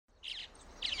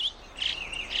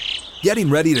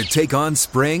Getting ready to take on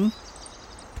spring?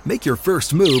 Make your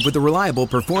first move with the reliable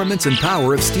performance and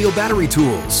power of Steel battery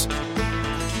tools.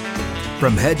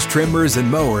 From hedge trimmers and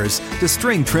mowers to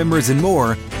string trimmers and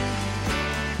more,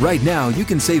 right now you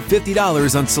can save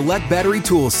 $50 on select battery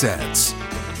tool sets.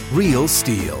 Real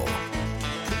Steel.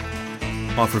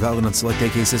 Offer valid on select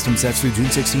AK system sets through June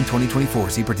 16,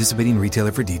 2024. See participating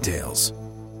retailer for details.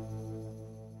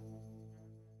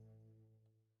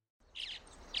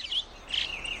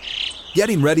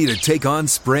 Getting ready to take on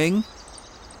spring?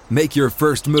 Make your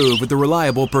first move with the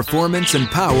reliable performance and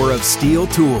power of Steel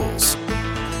tools.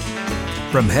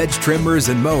 From hedge trimmers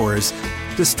and mowers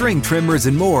to string trimmers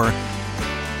and more,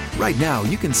 right now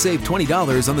you can save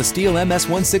 $20 on the Steel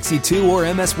MS-162 or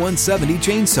MS-170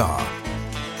 chainsaw.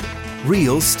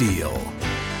 Real Steel.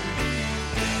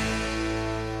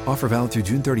 Offer valid through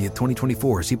June 30th,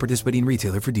 2024. See participating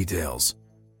retailer for details.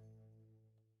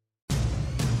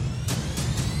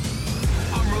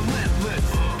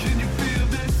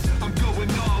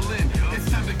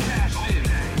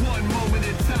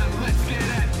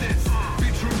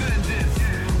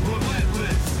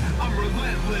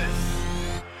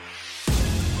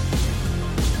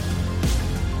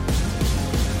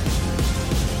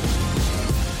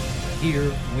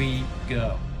 Here we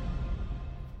go.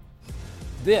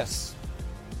 This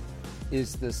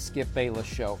is the Skip Bayless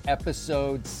Show,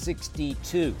 episode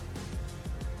 62.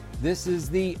 This is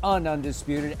the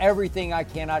undisputed, everything I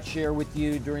cannot share with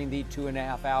you during the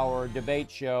 2.5-hour debate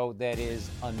show that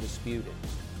is undisputed.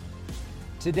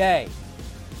 Today,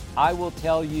 I will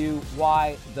tell you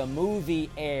why the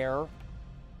movie Air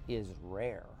is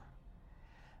rare.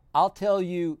 I'll tell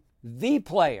you the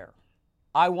player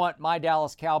I want my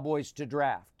Dallas Cowboys to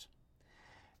draft.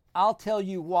 I'll tell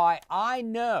you why I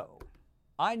know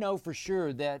for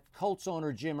sure that Colts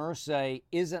owner Jim Irsay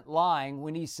isn't lying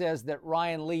when he says that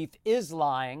Ryan Leaf is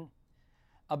lying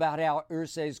about how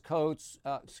Irsay's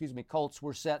Colts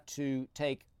were set to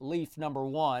take Leaf number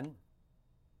 1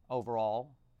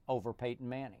 overall over Peyton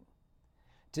Manning.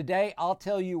 Today, I'll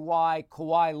tell you why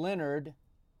Kawhi Leonard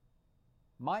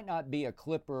might not be a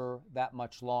Clipper that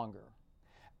much longer.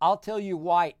 I'll tell you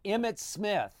why Emmitt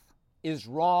Smith is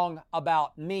wrong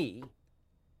about me.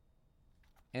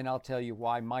 And I'll tell you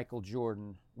why Michael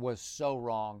Jordan was so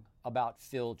wrong about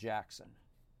Phil Jackson.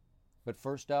 But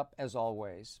first up, as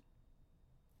always,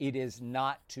 it is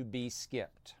not to be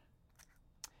skipped.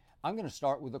 I'm going to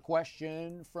start with a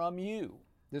question from you.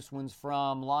 This one's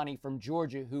from Lonnie from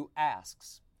Georgia, who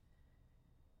asks,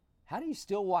 how do you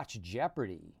still watch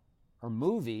Jeopardy or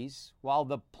movies while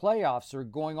the playoffs are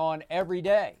going on every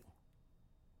day?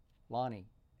 Lonnie,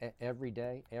 every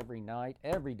day, every night,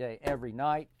 every day, every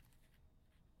night,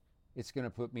 it's going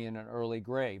to put me in an early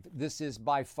grave. This is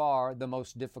by far the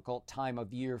most difficult time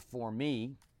of year for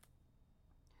me.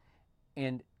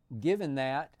 And given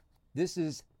that, this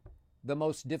is the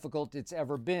most difficult it's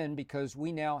ever been because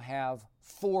we now have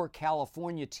 4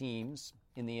 California teams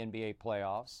in the NBA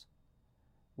playoffs.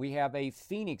 We have a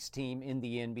Phoenix team in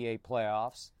the NBA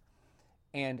playoffs,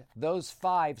 and those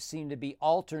 5 seem to be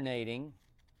alternating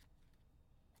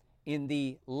in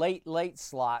the late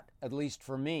slot, at least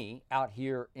for me, out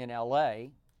here in LA.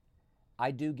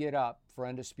 I do get up for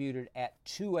Undisputed at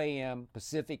 2 a.m.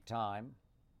 Pacific time,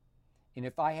 and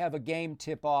if I have a game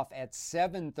tip-off at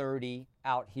 7:30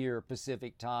 out here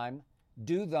Pacific time,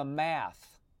 do the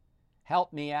math.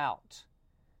 Help me out.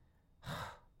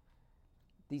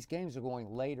 These games are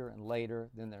going later and later.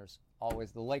 Then there's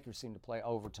always, the Lakers seem to play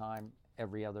overtime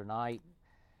every other night.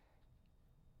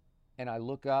 And I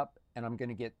look up and I'm going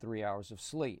to get 3 hours of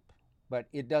sleep. But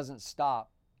it doesn't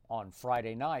stop on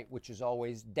Friday night, which is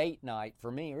always date night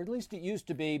for me, or at least it used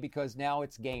to be, because now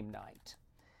it's game night.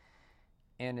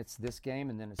 And it's this game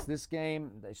and then it's this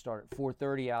game. They start at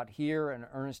 4:30 out here. And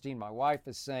Ernestine, my wife,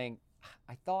 is saying,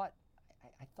 I thought,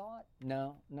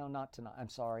 no, not tonight. I'm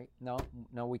sorry. No,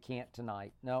 we can't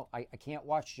tonight. No, I can't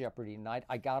watch Jeopardy tonight.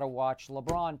 I got to watch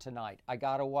LeBron tonight. I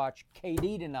got to watch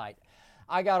KD tonight.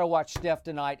 I got to watch Steph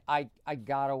tonight. I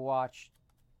got to watch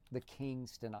the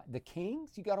Kings tonight. The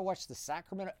Kings? You got to watch the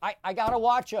Sacramento. I got to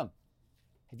watch them.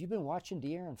 Have you been watching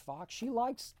De'Aaron Fox? She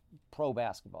likes pro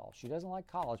basketball. She doesn't like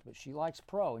college, but she likes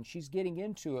pro, and she's getting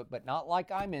into it, but not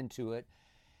like I'm into it.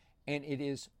 And it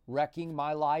is wrecking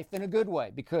my life in a good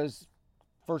way, because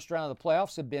first round of the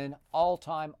playoffs have been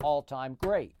all-time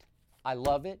great. I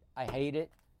love it. I hate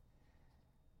it.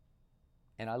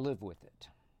 And I live with it.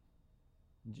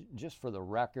 Just for the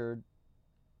record,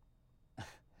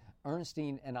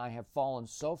 Ernestine and I have fallen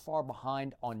so far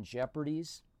behind on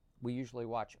Jeopardies. We usually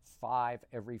watch 5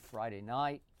 every Friday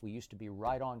night. We used to be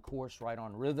right on course, right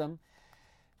on rhythm.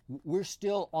 We're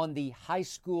still on the high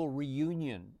school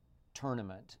reunion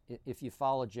tournament. If you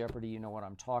follow Jeopardy, you know what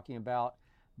I'm talking about.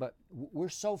 But we're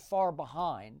so far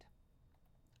behind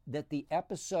that the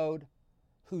episode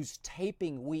whose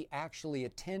taping we actually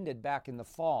attended back in the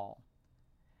fall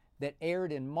that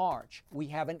aired in March, we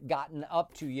haven't gotten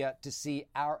up to yet to see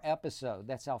our episode.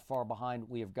 That's how far behind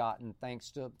we have gotten, thanks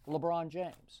to LeBron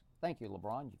James. Thank you,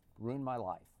 LeBron. You ruined my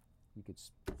life. You could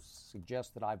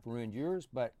suggest that I've ruined yours,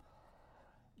 but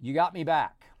you got me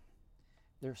back.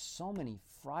 There's so many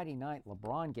Friday night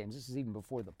LeBron games. This is even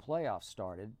before the playoffs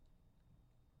started.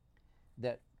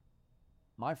 That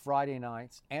my Friday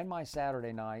nights and my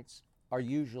Saturday nights are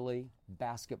usually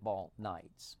basketball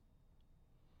nights.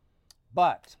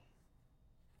 But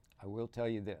I will tell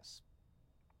you this.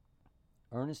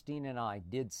 Ernestine and I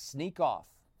did sneak off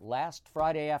last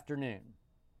Friday afternoon,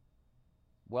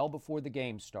 well before the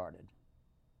game started,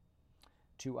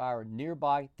 to our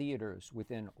nearby theaters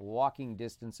within walking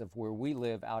distance of where we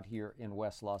live out here in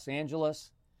West Los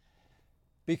Angeles,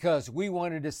 because we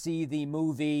wanted to see the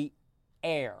movie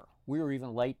Air. We were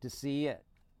even late to see it.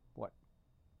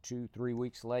 2-3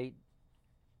 weeks late?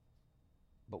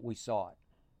 But we saw it.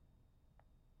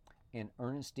 And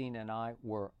Ernestine and I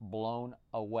were blown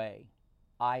away.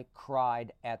 I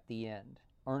cried at the end.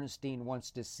 Ernestine wants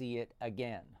to see it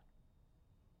again.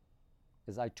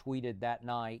 As I tweeted that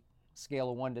night,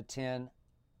 scale of 1 to 10,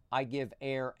 I give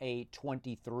Air a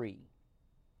 23.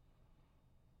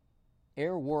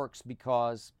 Air works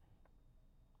because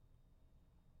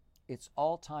it's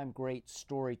all-time great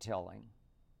storytelling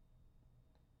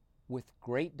with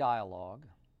great dialogue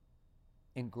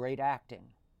and great acting.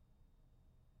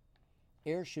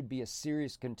 Air should be a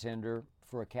serious contender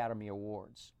for Academy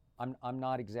Awards. I'm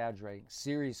not exaggerating.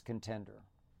 Serious contender.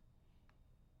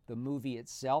 The movie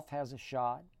itself has a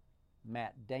shot.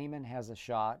 Matt Damon has a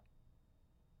shot.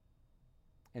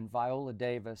 And Viola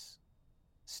Davis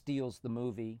steals the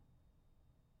movie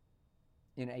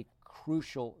in a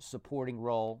crucial supporting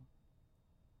role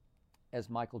as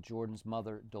Michael Jordan's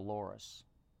mother, Dolores.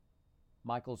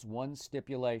 Michael's one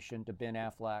stipulation to Ben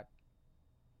Affleck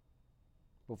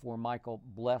before Michael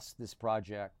blessed this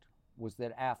project was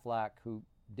that Affleck, who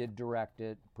did direct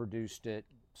it, produced it,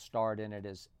 starred in it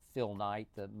as Phil Knight,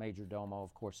 the major domo,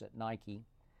 of course, at Nike,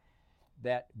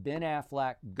 that Ben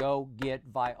Affleck go get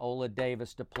Viola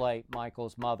Davis to play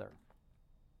Michael's mother.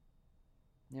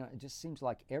 You know, it just seems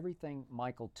like everything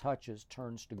Michael touches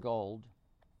turns to gold.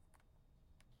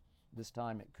 This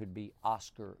time it could be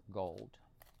Oscar gold.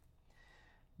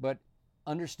 But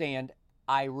understand,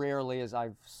 I rarely, as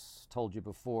I've told you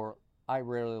before, I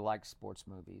rarely like sports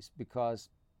movies because,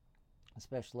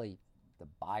 especially the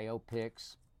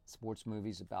biopics, sports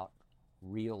movies about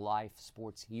real-life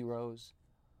sports heroes,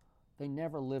 they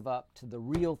never live up to the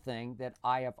real thing that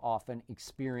I have often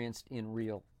experienced in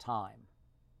real time,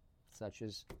 such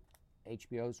as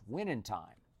HBO's Winning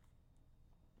Time,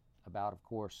 about, of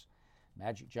course,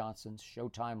 Magic Johnson's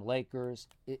Showtime Lakers.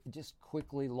 It just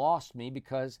quickly lost me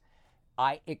because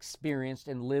I experienced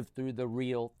and lived through the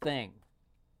real thing.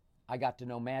 I got to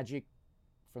know Magic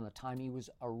from the time he was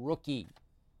a rookie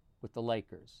with the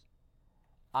Lakers.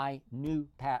 I knew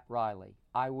Pat Riley.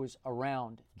 I was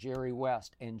around Jerry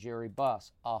West and Jerry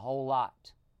Buss a whole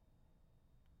lot.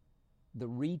 The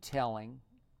retelling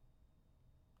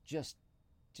just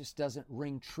doesn't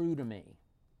ring true to me.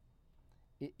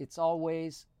 It's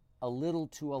always a little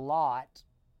to a lot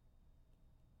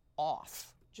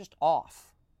off, just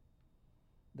off.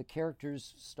 The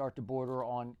characters start to border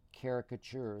on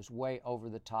caricatures, way over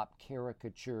the top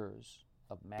caricatures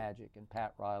of Magic and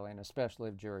Pat Riley, and especially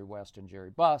of Jerry West and Jerry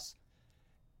Buss.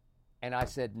 And I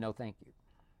said, no, thank you.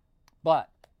 But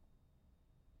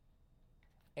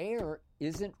Air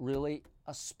isn't really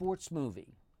a sports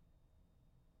movie.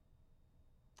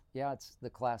 Yeah, it's the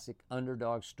classic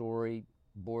underdog story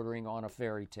bordering on a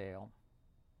fairy tale,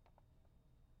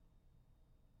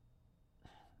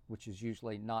 which is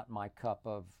usually not my cup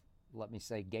of, let me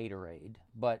say, Gatorade,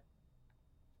 but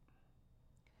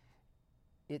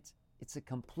it's a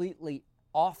completely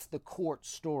off-the-court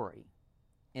story.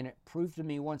 And it proved to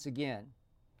me once again,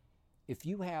 if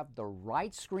you have the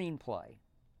right screenplay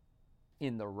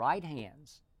in the right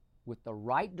hands, with the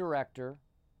right director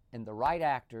and the right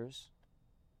actors,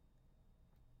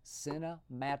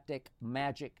 cinematic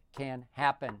magic can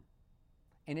happen.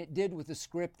 And it did with a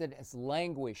script that has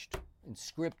languished in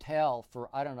script hell for,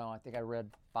 I don't know, I think I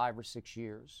read 5 or 6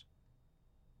 years.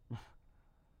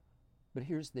 But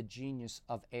here's the genius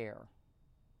of Air.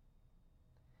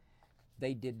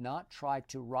 They did not try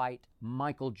to write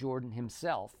Michael Jordan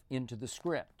himself into the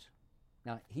script.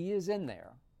 Now, he is in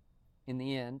there in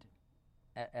the end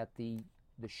at the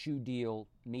the shoe deal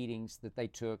meetings that they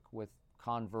took with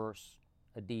Converse,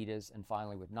 Adidas, and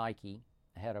finally with Nike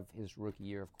ahead of his rookie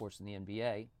year, of course, in the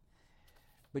NBA.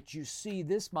 But you see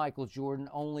this Michael Jordan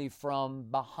only from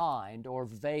behind or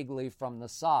vaguely from the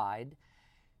side.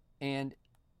 And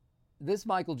this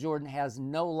Michael Jordan has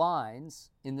no lines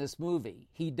in this movie.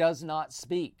 He does not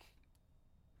speak.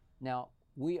 Now,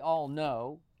 we all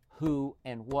know who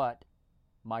and what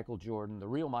Michael Jordan, the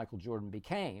real Michael Jordan,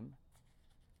 became.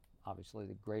 Obviously,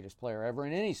 the greatest player ever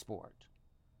in any sport.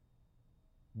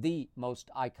 The most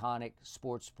iconic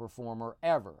sports performer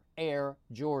ever, Air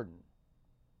Jordan,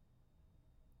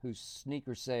 whose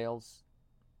sneaker sales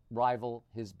rival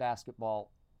his basketball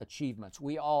achievements.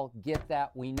 We all get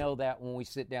that. We know that when we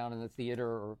sit down in the theater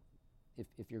or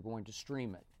if you're going to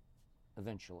stream it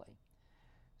eventually.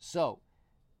 So,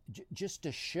 just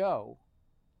to show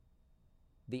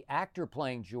the actor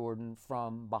playing Jordan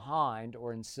from behind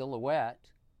or in silhouette,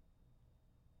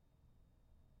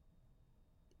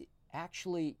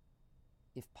 actually,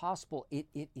 if possible,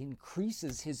 it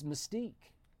increases his mystique.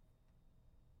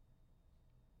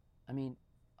 I mean,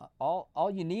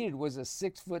 all you needed was a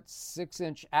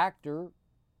 6'6" actor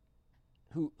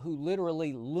who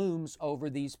literally looms over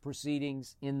these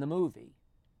proceedings in the movie.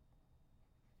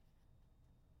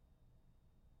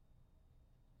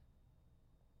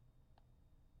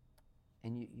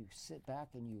 And you sit back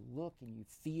and you look and you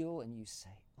feel and you say,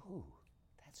 ooh,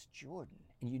 that's Jordan.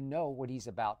 And you know what he's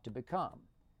about to become.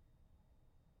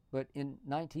 But in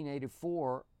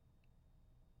 1984,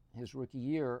 his rookie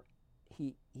year,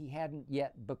 he hadn't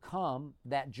yet become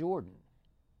that Jordan.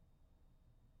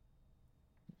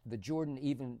 The Jordan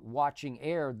even watching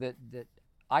Air that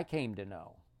I came to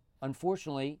know.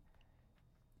 Unfortunately,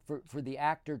 for the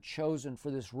actor chosen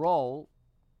for this role,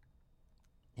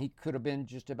 he could have been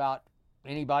just about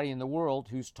anybody in the world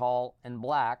who's tall and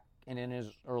black and in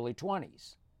his early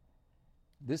 20s.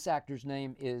 This actor's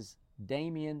name is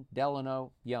Damien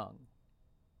Delano Young,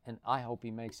 and I hope he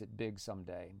makes it big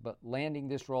someday. But landing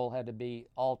this role had to be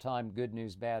all-time good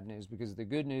news, bad news, because the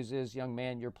good news is, young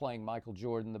man, you're playing Michael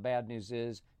Jordan. The bad news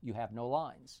is you have no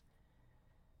lines.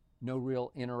 No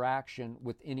real interaction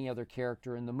with any other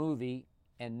character in the movie,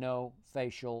 and no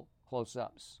facial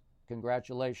close-ups.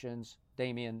 Congratulations,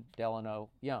 Damien Delano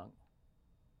Young.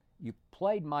 You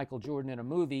played Michael Jordan in a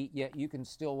movie, yet you can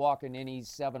still walk in any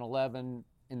 7-Eleven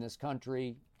in this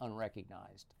country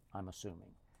unrecognized, I'm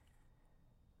assuming.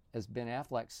 As Ben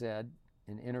Affleck said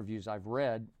in interviews I've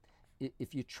read,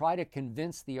 if you try to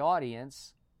convince the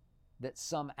audience that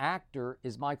some actor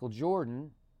is Michael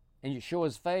Jordan and you show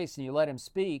his face and you let him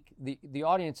speak, the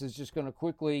audience is just going to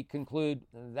quickly conclude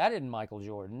that isn't Michael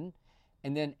Jordan.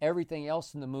 And then everything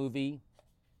else in the movie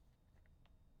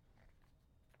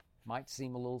might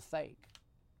seem a little fake.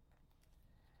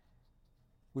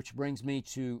 Which brings me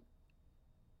to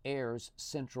Air's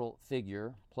central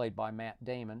figure, played by Matt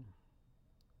Damon,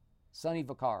 Sonny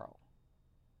Vaccaro.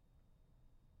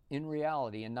 In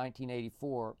reality, in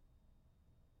 1984,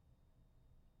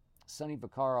 Sonny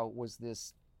Vaccaro was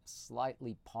this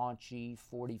slightly paunchy,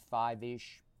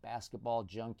 45-ish basketball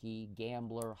junkie,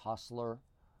 gambler, hustler,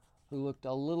 who looked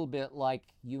a little bit like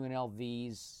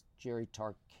UNLV's Jerry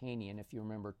Tarkanian, if you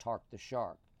remember Tark the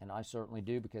Shark. And I certainly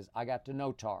do, because I got to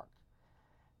know Tark.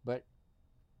 But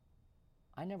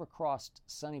I never crossed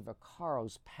Sonny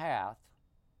Vaccaro's path.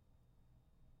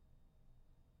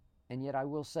 And yet I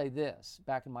will say this,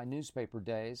 back in my newspaper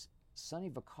days, Sonny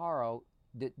Vaccaro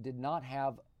did not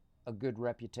have a good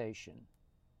reputation.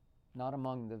 Not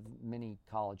among the many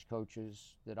college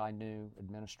coaches that I knew,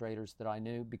 administrators that I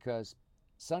knew, because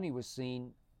Sonny was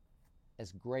seen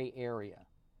as gray area,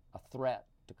 a threat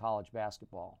to college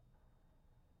basketball.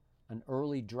 An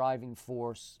early driving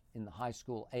force in the high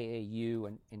school AAU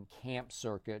and camp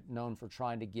circuit, known for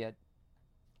trying to get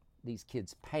these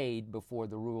kids paid before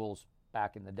the rules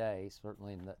back in the day,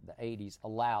 certainly in the 80s,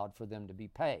 allowed for them to be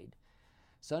paid.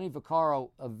 Sonny Vaccaro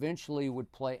eventually would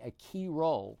play a key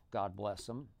role, God bless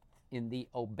him, in the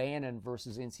O'Bannon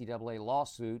versus NCAA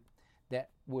lawsuit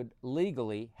that would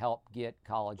legally help get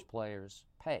college players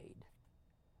paid.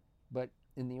 But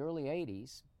in the early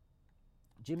 80s,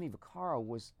 Jimmy Vaccaro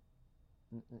was,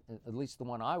 at least the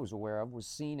one I was aware of, was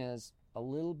seen as a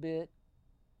little bit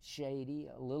shady,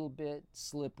 a little bit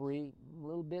slippery, a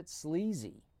little bit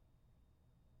sleazy.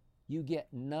 You get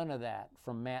none of that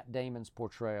from Matt Damon's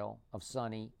portrayal of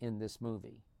Sonny in this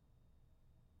movie.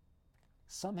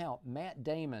 Somehow, Matt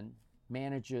Damon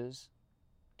manages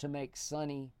to make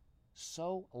Sonny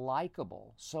so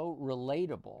likable, so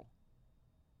relatable,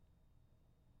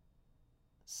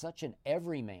 such an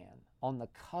everyman on the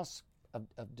cusp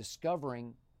of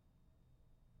discovering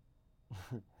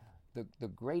the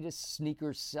greatest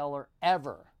sneaker seller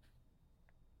ever,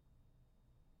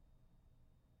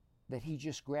 that he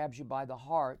just grabs you by the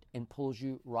heart and pulls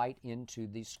you right into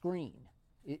the screen.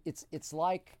 It's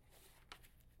like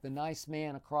the nice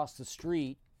man across the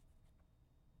street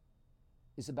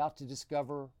is about to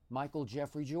discover Michael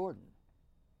Jeffrey Jordan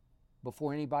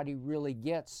before anybody really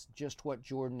gets just what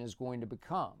Jordan is going to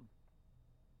become.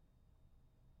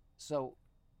 So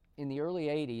in the early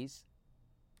 80s,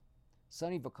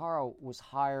 Sonny Vaccaro was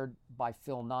hired by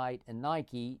Phil Knight and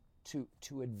Nike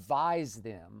to advise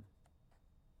them,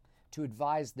 to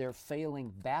advise their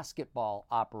failing basketball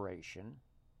operation,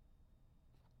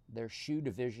 their shoe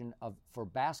division for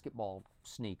basketball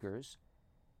sneakers,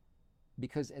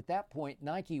 because at that point,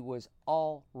 Nike was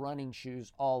all running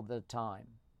shoes all the time.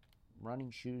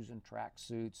 Running shoes and track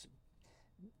suits.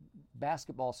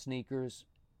 Basketball sneakers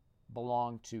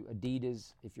belong to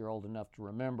Adidas, if you're old enough to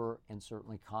remember, and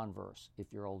certainly Converse,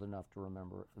 if you're old enough to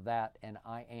remember that, and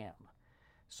I am.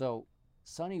 So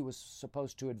Sonny was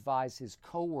supposed to advise his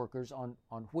co-workers on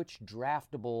which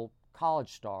draftable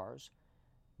college stars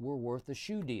were worth a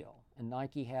shoe deal. And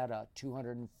Nike had a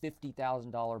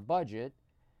 $250,000 budget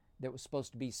that was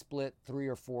supposed to be split 3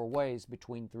 or 4 ways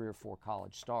between 3 or 4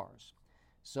 college stars.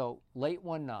 So late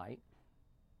one night,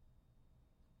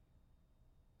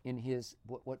 in his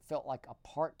what felt like a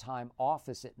part-time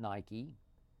office at Nike,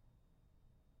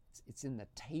 it's in the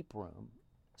tape room,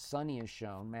 Sonny is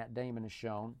shown, Matt Damon is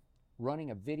shown, running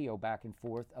a video back and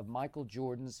forth of Michael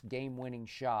Jordan's game-winning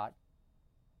shot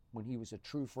when he was a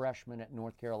true freshman at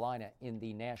North Carolina in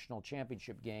the national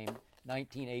championship game,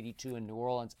 1982 in New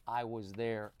Orleans. I was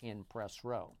there in press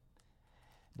row.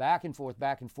 Back and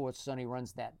forth, Sonny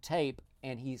runs that tape,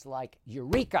 and he's like,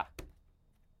 Eureka!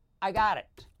 I got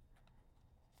it!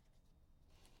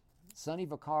 Sonny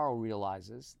Vaccaro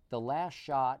realizes the last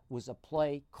shot was a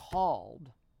play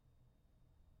called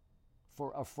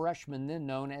for a freshman then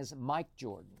known as Mike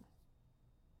Jordan.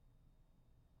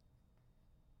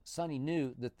 Sonny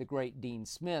knew that the great Dean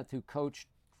Smith, who coached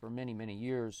for many, many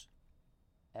years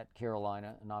at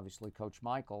Carolina and obviously coached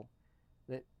Michael,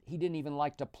 that he didn't even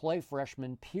like to play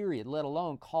freshmen, period, let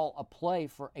alone call a play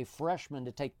for a freshman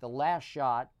to take the last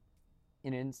shot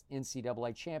in an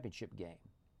NCAA championship game.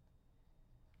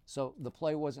 So the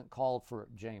play wasn't called for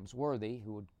James Worthy,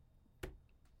 who would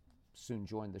soon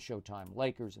join the Showtime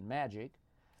Lakers and Magic,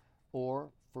 or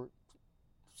for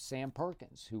Sam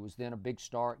Perkins, who was then a big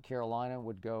star at Carolina,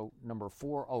 would go number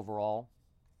 4 overall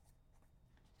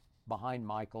behind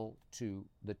Michael to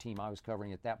the team I was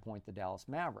covering at that point, the Dallas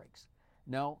Mavericks.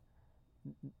 No,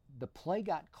 the play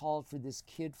got called for this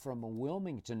kid from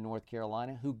Wilmington, North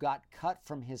Carolina, who got cut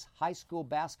from his high school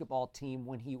basketball team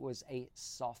when he was a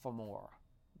sophomore.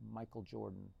 Michael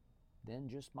Jordan, then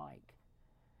just Mike.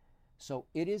 So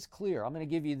it is clear, I'm going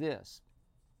to give you this.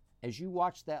 As you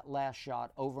watch that last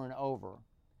shot over and over,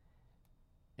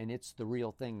 and it's the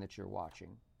real thing that you're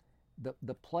watching,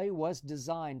 the play was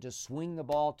designed to swing the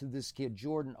ball to this kid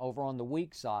Jordan over on the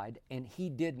weak side, and he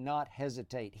did not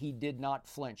hesitate. He did not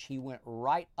flinch. He went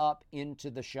right up into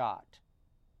the shot,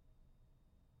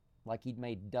 like he'd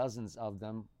made dozens of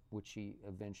them, which he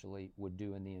eventually would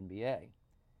do in the NBA.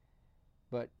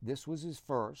 But this was his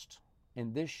first,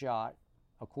 and this shot,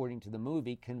 according to the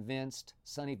movie, convinced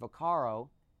Sonny Vaccaro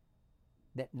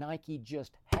that Nike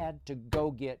just had to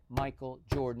go get Michael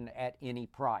Jordan at any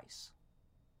price.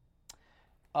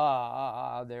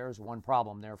 There's one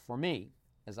problem there for me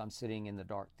as I'm sitting in the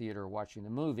dark theater watching the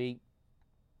movie.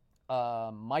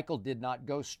 Michael did not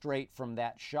go straight from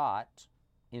that shot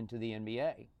into the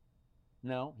NBA.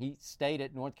 No, he stayed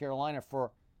at North Carolina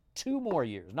for 2 more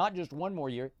years, not just 1 more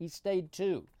year. He stayed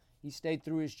 2. He stayed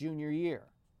through his junior year.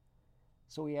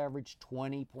 So he averaged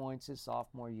 20 points his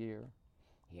sophomore year.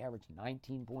 He averaged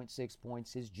 19.6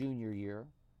 points his junior year,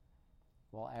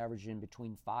 while averaging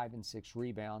between 5 and 6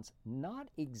 rebounds. Not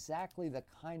exactly the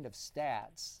kind of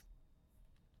stats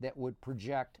that would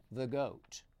project the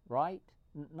GOAT, right?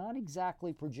 Not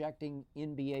exactly projecting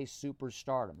NBA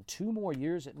superstardom. 2 more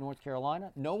years at North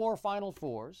Carolina, no more Final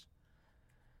Fours.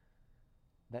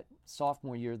 That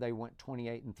sophomore year they went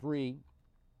 28-3,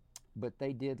 but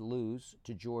they did lose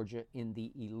to Georgia in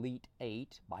the Elite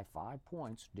 8 by 5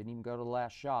 points. Didn't even go to the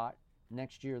last shot.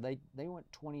 Next year they went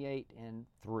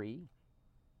 28-3.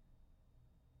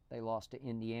 They lost to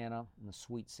Indiana in the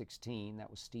Sweet 16. That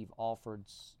was Steve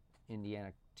Alford's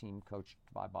Indiana team, coached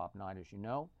by Bob Knight, as you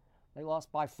know. They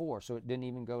lost by 4, so it didn't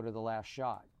even go to the last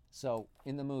shot. So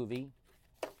in the movie,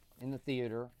 in the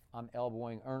theater, I'm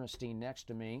elbowing Ernestine next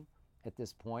to me at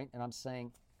this point, and I'm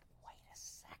saying, wait a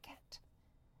second.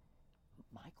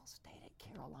 Michael stayed at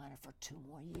Carolina for 2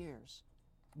 more years.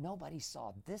 Nobody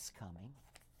saw this coming.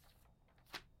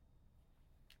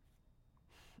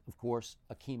 Of course,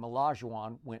 Akeem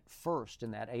Olajuwon went first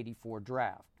in that 84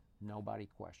 draft. Nobody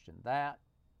questioned that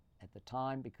at the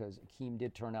time because Akeem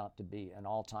did turn out to be an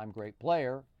all-time great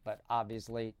player, but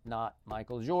obviously not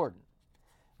Michael Jordan.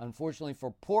 Unfortunately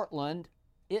for Portland,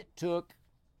 it took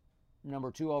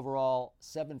number 2 overall,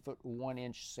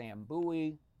 7'1" Sam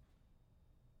Bowie,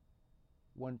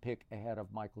 1 pick ahead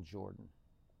of Michael Jordan.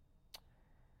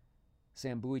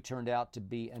 Sam Bowie turned out to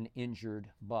be an injured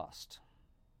bust.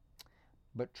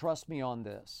 But trust me on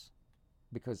this,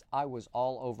 because I was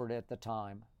all over it at the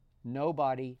time.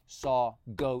 Nobody saw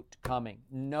GOAT coming.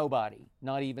 Nobody.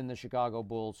 Not even the Chicago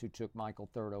Bulls, who took Michael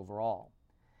 3rd overall.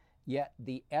 Yet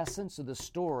the essence of the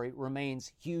story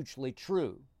remains hugely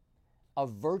true. A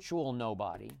virtual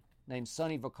nobody named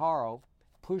Sonny Vaccaro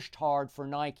pushed hard for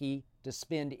Nike to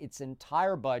spend its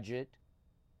entire budget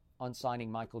on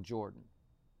signing Michael Jordan.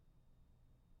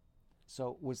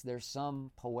 So was there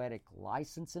some poetic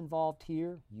license involved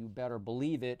here? You better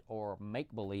believe it or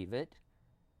make believe it.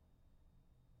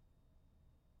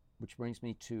 Which brings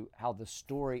me to how the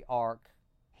story arc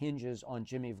hinges on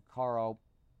Sonny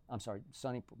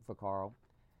Vaccaro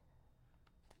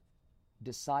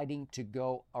deciding to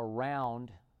go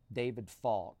around David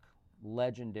Falk,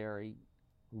 legendary,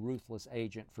 ruthless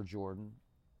agent for Jordan,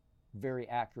 very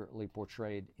accurately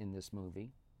portrayed in this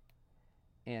movie.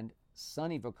 And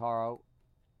Sonny Vaccaro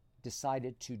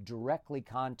decided to directly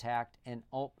contact and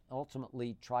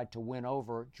ultimately tried to win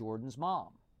over Jordan's mom.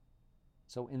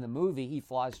 So in the movie, he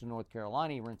flies to North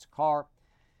Carolina, he rents a car,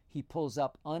 he pulls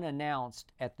up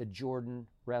unannounced at the Jordan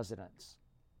residence.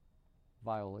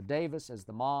 Viola Davis, as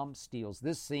the mom, steals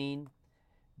this scene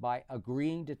by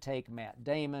agreeing to take Matt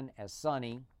Damon as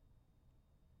Sonny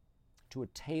to a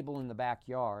table in the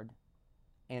backyard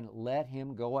and let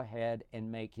him go ahead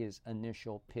and make his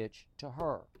initial pitch to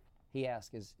her. He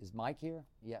asks, is Mike here?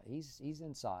 Yeah, he's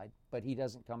inside, but he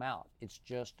doesn't come out. It's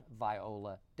just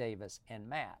Viola Davis and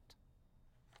Matt.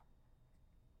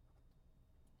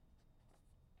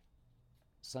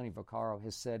 Sonny Vaccaro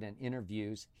has said in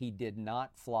interviews he did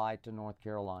not fly to North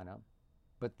Carolina,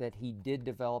 but that he did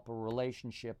develop a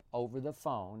relationship over the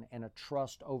phone and a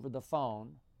trust over the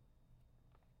phone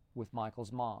with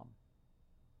Michael's mom.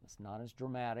 It's not as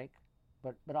dramatic,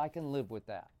 but I can live with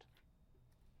that.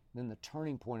 Then the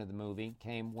turning point of the movie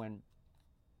came when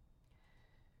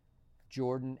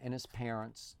Jordan and his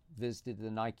parents visited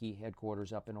the Nike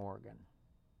headquarters up in Oregon.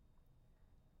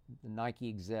 The Nike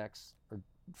execs are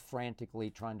frantically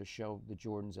trying to show the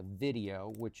Jordans a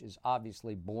video, which is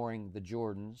obviously boring the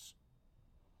Jordans.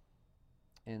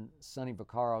 And Sonny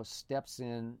Vaccaro steps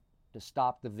in to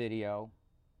stop the video,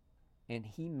 and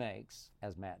he makes,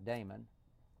 as Matt Damon,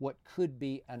 what could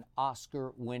be an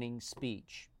Oscar-winning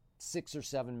speech, 6 or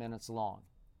 7 minutes long.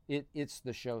 It's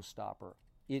the showstopper.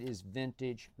 It is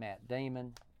vintage Matt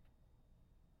Damon.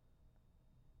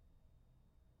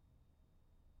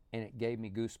 And it gave me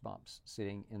goosebumps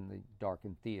sitting in the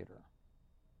darkened theater.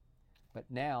 But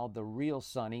now the real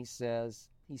Sonny says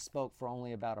he spoke for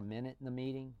only about a minute in the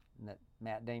meeting, and that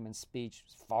Matt Damon's speech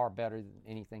was far better than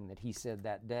anything that he said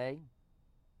that day.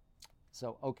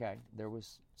 So, okay, there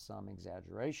was some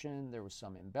exaggeration, there was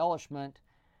some embellishment.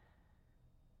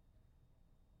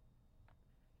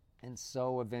 And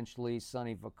so eventually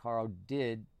Sonny Vaccaro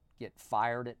did get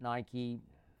fired at Nike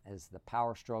as the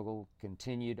power struggle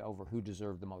continued over who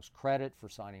deserved the most credit for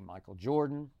signing Michael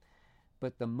Jordan.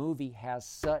 But the movie has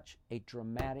such a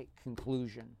dramatic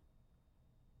conclusion,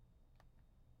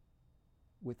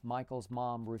 with Michael's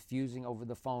mom refusing over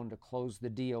the phone to close the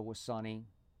deal with Sonny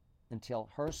until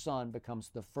her son becomes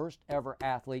the first ever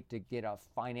athlete to get a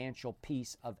financial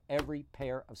piece of every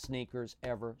pair of sneakers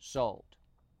ever sold.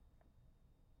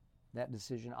 That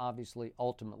decision obviously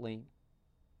ultimately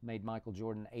made Michael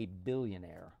Jordan a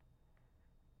billionaire.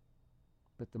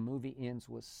 But the movie ends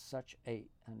with such an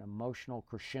emotional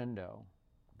crescendo,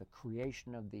 the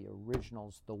creation of the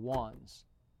originals, the ones,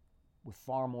 with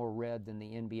far more red than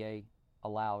the NBA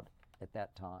allowed at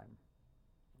that time.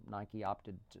 Nike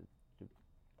opted to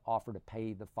offer to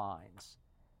pay the fines.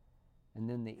 And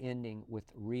then the ending with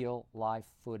real life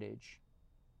footage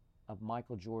of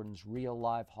Michael Jordan's real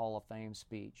life Hall of Fame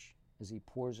speech as he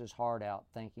pours his heart out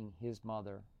thanking his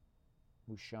mother,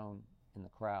 who's shown in the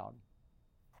crowd.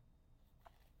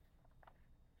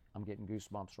 I'm getting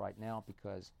goosebumps right now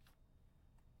because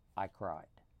I cried.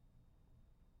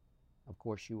 Of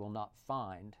course, you will not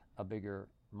find a bigger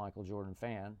Michael Jordan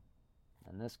fan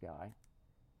than this guy.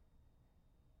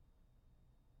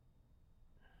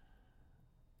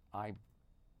 I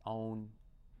own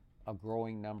a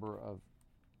growing number of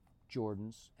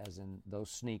Jordans, as in those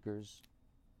sneakers.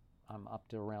 I'm up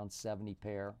to around 70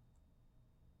 pair.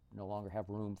 No longer have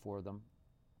room for them.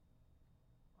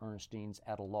 Ernestine's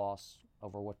at a loss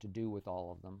over what to do with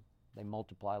all of them. They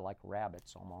multiply like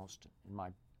rabbits almost in my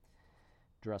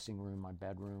dressing room, my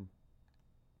bedroom.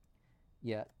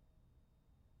 Yet,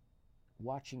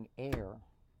 watching Air,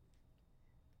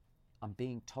 I'm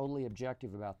being totally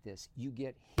objective about this. You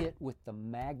get hit with the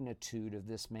magnitude of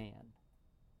this man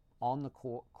on the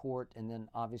court and then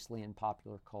obviously in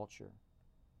popular culture.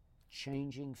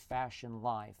 Changing fashion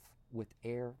life with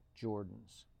Air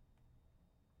Jordans.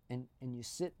 And you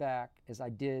sit back, as I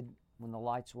did when the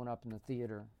lights went up in the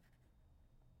theater,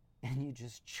 and you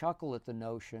just chuckle at the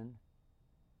notion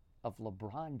of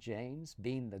LeBron James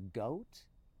being the GOAT?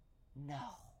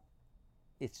 No.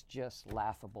 It's just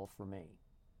laughable for me.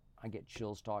 I get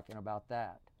chills talking about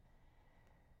that.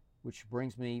 Which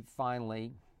brings me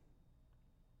finally,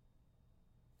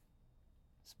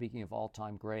 speaking of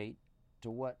all-time great,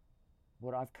 to what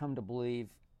I've come to believe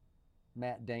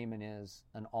Matt Damon is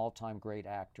an all-time great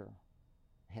actor.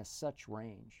 Has such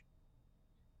range.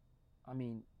 I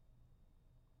mean,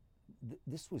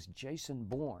 this was Jason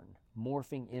Bourne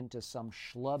morphing into some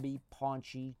schlubby,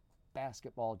 paunchy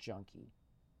basketball junkie.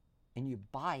 And you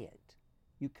buy it.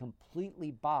 You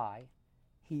completely buy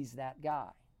he's that guy.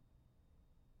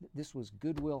 This was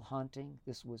Good Will Hunting.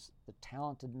 This was the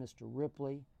talented Mr.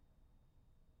 Ripley.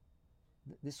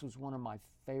 This was one of my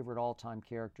favorite all-time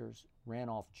characters,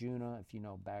 Randolph Juna, if you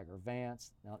know Bagger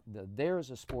Vance. Now, there's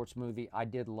a sports movie I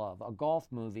did love, a golf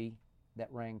movie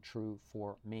that rang true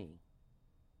for me.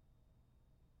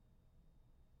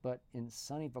 But in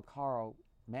Sonny Vaccaro,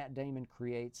 Matt Damon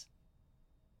creates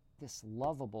this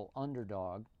lovable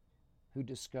underdog who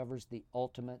discovers the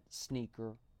ultimate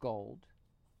sneaker gold.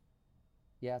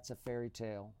 Yeah, it's a fairy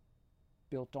tale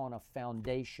built on a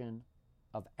foundation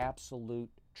of absolute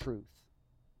truth.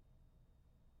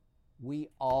 We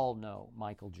all know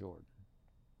Michael Jordan.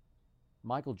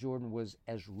 Michael Jordan was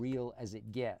as real as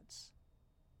it gets.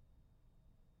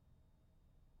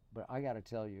 But I got to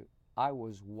tell you, I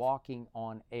was walking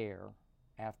on air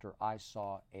after I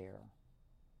saw Air.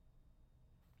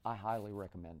 I highly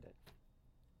recommend it.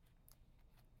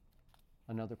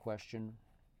 Another question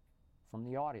from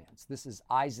the audience. This is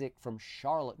Isaac from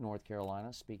Charlotte, North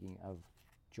Carolina, speaking of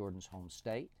Jordan's home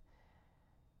state.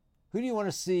 Who do you want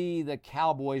to see the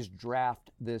Cowboys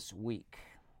draft this week?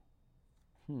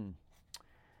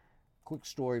 Quick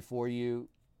story for you,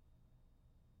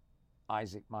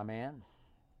 Isaac, my man.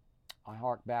 I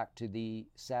hark back to the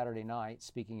Saturday night,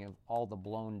 speaking of all the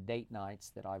blown date nights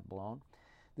that I've blown.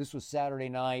 This was Saturday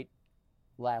night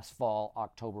last fall,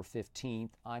 October 15th.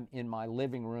 I'm in my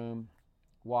living room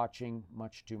watching,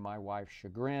 much to my wife's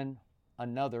chagrin,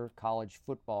 another college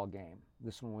football game.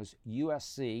 This one was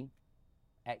USC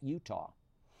at Utah.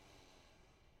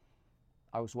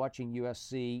 I was watching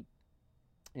USC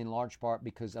in large part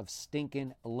because of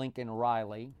stinking Lincoln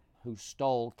Riley, who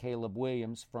stole Caleb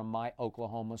Williams from my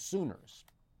Oklahoma Sooners.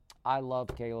 I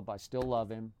love Caleb. I still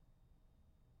love him.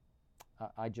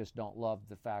 I just don't love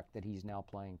the fact that he's now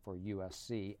playing for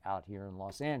USC out here in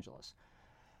Los Angeles.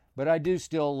 But I do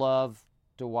still love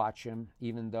to watch him,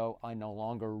 even though I no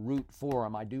longer root for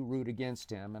him. I do root against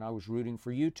him, and I was rooting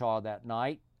for Utah that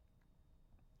night.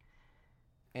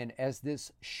 And as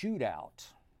this shootout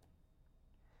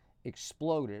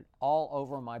exploded all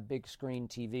over my big screen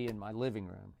TV in my living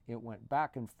room, it went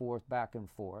back and forth, back and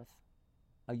forth.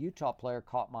 A Utah player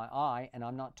caught my eye, and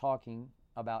I'm not talking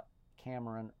about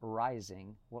Cameron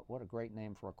Rising. What a great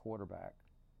name for a quarterback.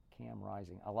 Cam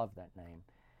Rising. I love that name.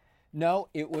 No,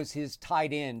 it was his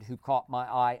tight end who caught my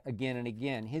eye again and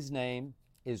again. His name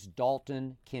is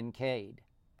Dalton Kincaid.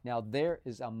 Now, there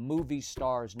is a movie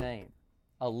star's name,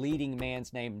 a leading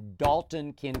man's name,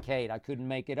 Dalton Kincaid. I couldn't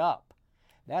make it up.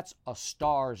 That's a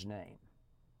star's name.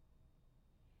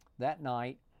 That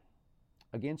night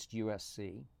against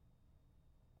USC,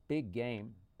 big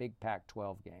game, big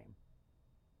Pac-12 game.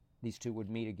 These two would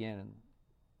meet again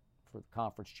for the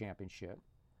conference championship.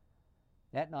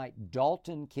 That night,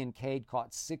 Dalton Kincaid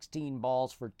caught 16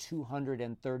 balls for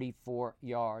 234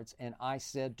 yards, and I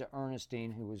said to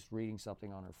Ernestine, who was reading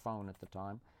something on her phone at the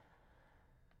time,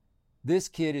 this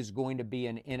kid is going to be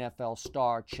an NFL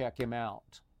star. Check him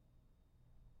out.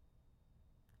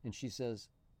 And she says,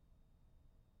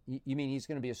 you mean he's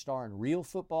going to be a star in real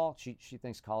football? She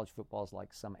thinks college football is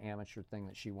like some amateur thing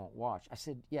that she won't watch. I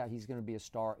said, yeah, he's going to be a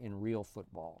star in real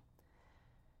football.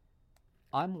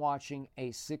 I'm watching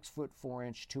a 6'4",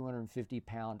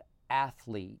 250-pound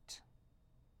athlete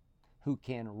who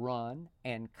can run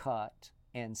and cut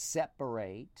and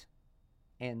separate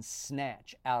and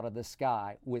snatch out of the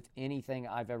sky with anything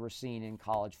I've ever seen in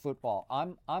college football.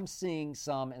 I'm seeing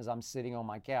some, as I'm sitting on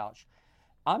my couch,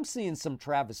 I'm seeing some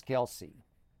Travis Kelce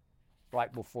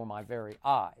right before my very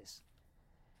eyes.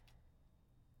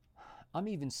 I'm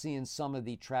even seeing some of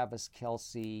the Travis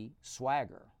Kelce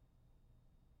swagger.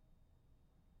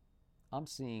 I'm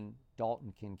seeing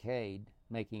Dalton Kincaid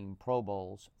making Pro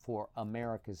Bowls for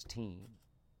America's team.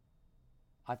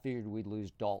 I figured we'd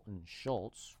lose Dalton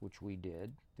Schultz, which we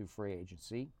did through free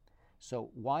agency. So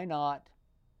why not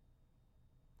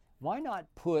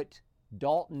put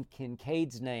Dalton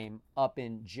Kincaid's name up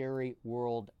in Jerry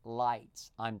World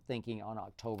Lights? I'm thinking on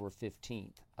October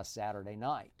 15th, a Saturday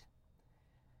night.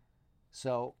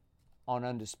 So on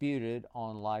Undisputed,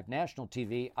 on live national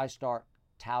TV, I start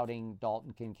touting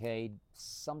Dalton Kincaid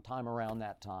sometime around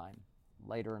that time,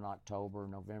 later in October,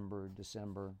 November,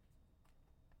 December.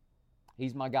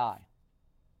 He's my guy.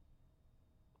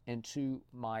 And to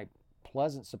my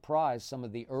pleasant surprise, some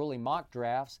of the early mock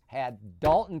drafts had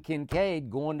Dalton Kincaid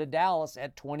going to Dallas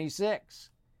at 26.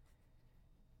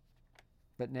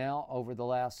 But now, over the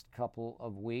last couple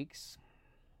of weeks,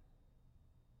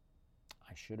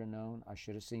 I should have known, I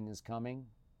should have seen this coming.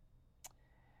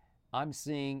 I'm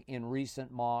seeing in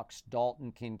recent mocks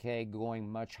Dalton Kincaid going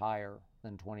much higher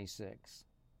than 26.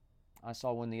 I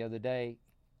saw one the other day,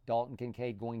 Dalton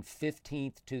Kincaid going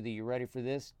 15th to the, you ready for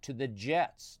this? To the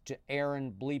Jets, to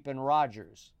Aaron Bleepin'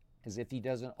 Rodgers, as if he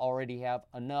doesn't already have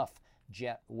enough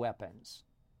Jet weapons.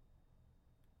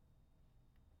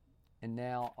 And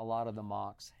now a lot of the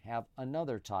mocks have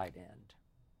another tight end,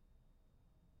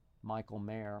 Michael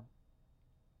Mayer,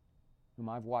 whom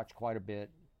I've watched quite a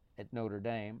bit at Notre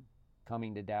Dame,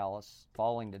 coming to Dallas,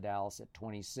 falling to Dallas at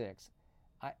 26.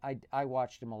 I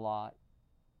watched him a lot.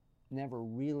 Never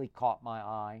really caught my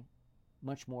eye.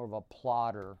 Much more of a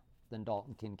plotter than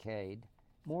Dalton Kincaid.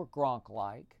 More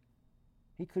Gronk-like.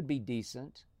 He could be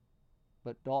decent,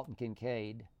 but Dalton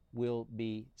Kincaid will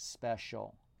be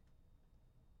special.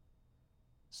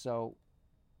 So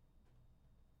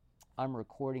I'm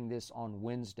recording this on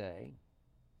Wednesday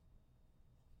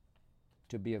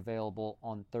to be available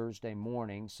on Thursday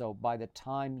morning. So by the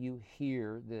time you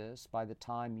hear this, by the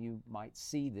time you might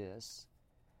see this,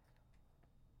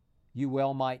 you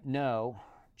well might know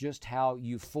just how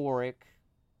euphoric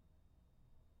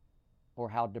or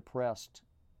how depressed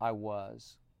I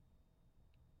was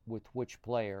with which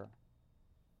player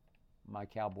my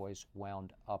Cowboys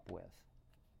wound up with.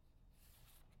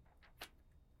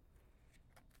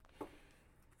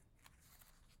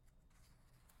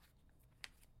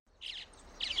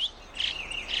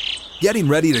 Getting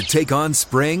ready to take on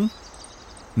spring?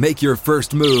 Make your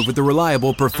first move with the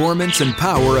reliable performance and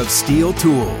power of Steel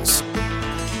tools.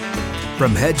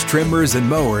 From hedge trimmers and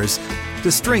mowers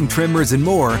to string trimmers and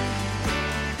more,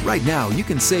 right now you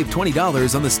can save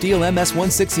 $20 on the Steel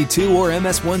MS-162 or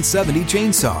MS-170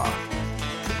 chainsaw.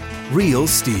 Real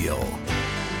Steel.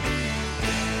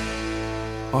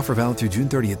 Offer valid through June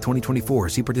 30th, 2024.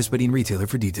 See participating retailer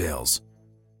for details.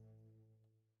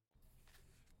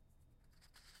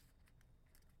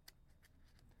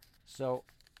 So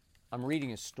I'm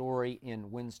reading a story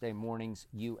in Wednesday morning's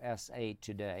USA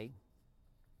Today.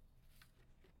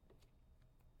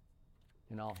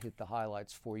 And I'll hit the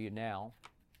highlights for you now.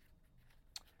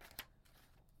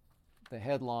 The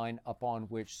headline upon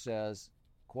which says,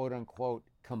 quote unquote,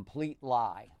 complete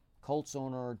lie. Colts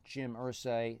owner Jim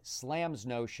Irsay slams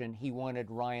notion he wanted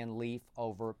Ryan Leaf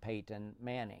over Peyton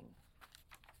Manning.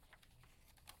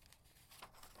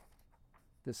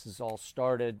 This is all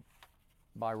started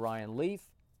by Ryan Leaf,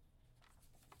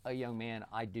 a young man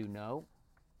I do know,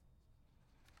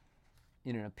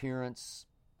 in an appearance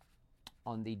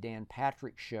on the Dan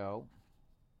Patrick Show,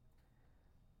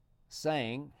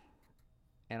 saying,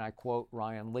 and I quote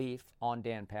Ryan Leaf on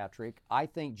Dan Patrick, "I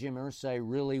think Jim Irsay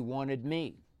really wanted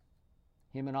me.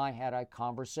 Him and I had a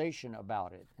conversation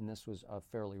about it." And this was a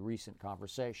fairly recent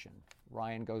conversation.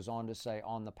 Ryan goes on to say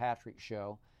on the Patrick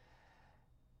Show,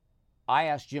 I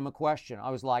asked Jim a question. I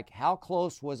was like, how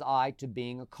close was I to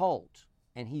being a Colt?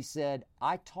 And he said,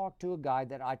 I talked to a guy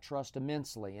that I trust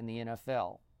immensely in the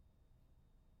NFL.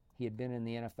 He had been in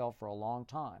the NFL for a long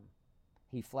time.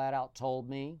 He flat out told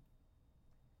me,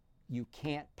 you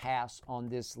can't pass on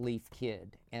this Leaf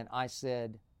kid. And I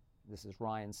said, this is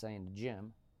Ryan saying to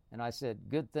Jim, and I said,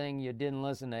 good thing you didn't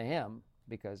listen to him,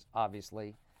 because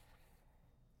obviously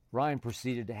Ryan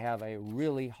proceeded to have a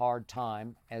really hard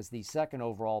time as the second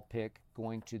overall pick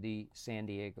going to the San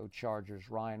Diego Chargers.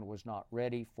 Ryan was not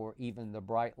ready for even the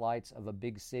bright lights of a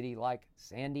big city like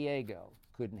San Diego.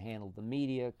 Couldn't handle the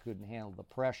media, couldn't handle the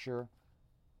pressure.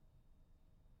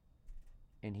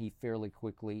 and he fairly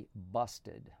quickly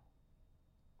busted.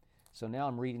 So now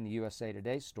I'm reading the USA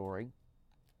Today story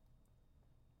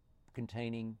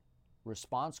containing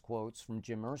response quotes from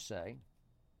Jim Irsay,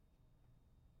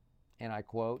 and I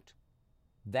quote,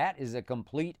 "That is a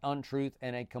complete untruth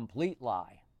and a complete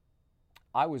lie.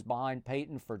 I was behind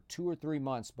Peyton for 2 or 3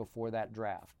 months before that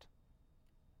draft."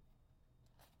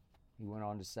 He went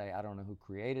on to say, I don't know who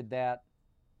created that,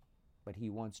 but he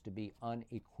wants to be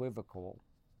unequivocal,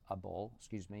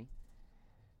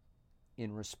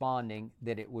 in responding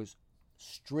that it was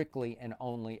strictly and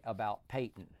only about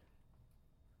Peyton.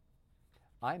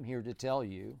 I'm here to tell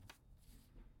you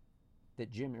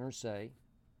that Jim Irsay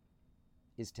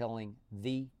is telling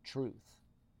the truth.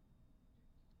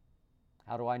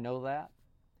 How do I know that?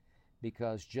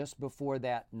 Because just before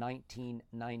that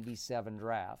 1997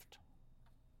 draft,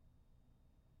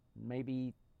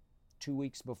 maybe 2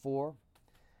 weeks before,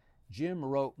 Jim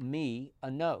wrote me a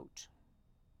note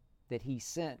that he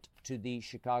sent to the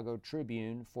Chicago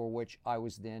Tribune, for which I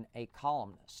was then a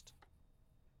columnist.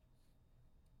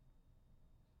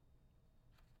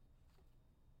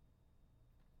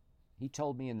 He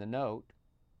told me in the note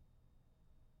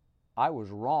I was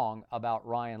wrong about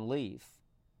Ryan Leaf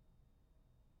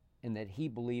and that he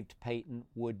believed Peyton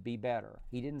would be better.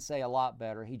 He didn't say a lot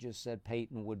better, he just said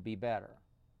Peyton would be better.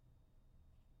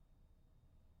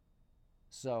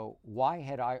 So why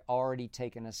had I already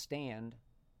taken a stand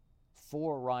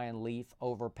for Ryan Leaf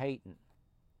over Peyton?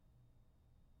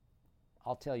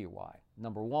 I'll tell you why.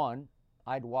 Number one,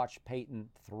 I'd watched Peyton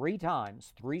 3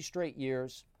 times, 3 straight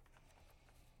years,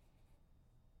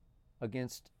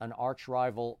 against an arch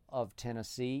rival of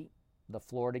Tennessee, the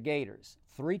Florida Gators.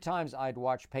 3 times I'd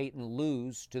watched Peyton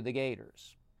lose to the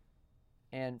Gators.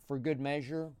 And for good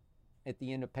measure, at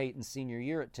the end of Peyton's senior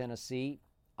year at Tennessee,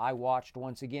 I watched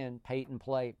once again Peyton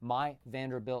play my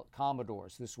Vanderbilt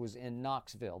Commodores. This was in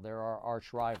Knoxville. They're our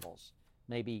arch rivals.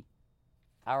 Maybe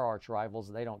our arch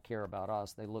rivals, they don't care about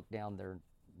us. They look down their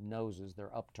noses,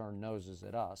 their upturned noses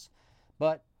at us.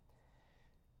 But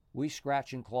we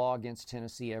scratch and claw against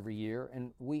Tennessee every year,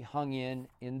 and we hung in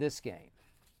this game.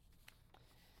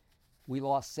 We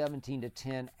lost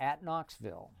 17-10 at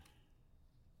Knoxville,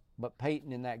 but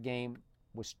Peyton in that game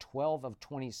was 12 of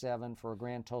 27 for a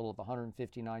grand total of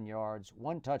 159 yards,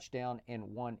 1 touchdown,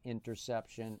 and 1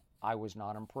 interception. I was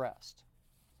not impressed.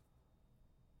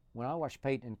 When I watched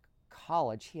Peyton in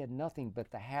college, he had nothing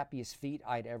but the happiest feet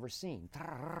I'd ever seen,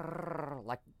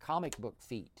 like comic book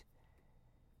feet.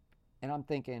 And I'm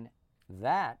thinking,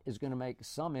 that is going to make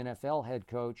some NFL head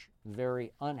coach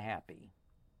very unhappy.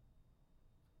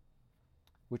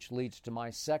 Which leads to my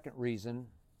second reason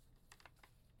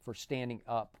for standing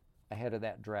up ahead of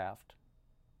that draft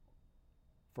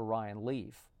for Ryan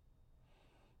Leaf.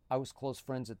 I was close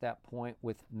friends at that point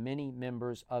with many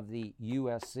members of the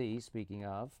USC, speaking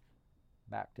of,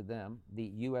 back to them, the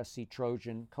USC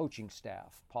Trojan coaching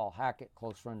staff. Paul Hackett,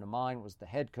 close friend of mine, was the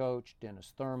head coach.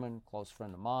 Dennis Thurman, close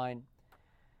friend of mine,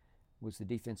 was the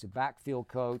defensive backfield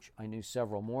coach. I knew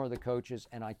several more of the coaches,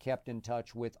 and I kept in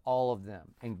touch with all of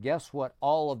them. And guess what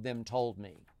all of them told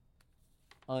me?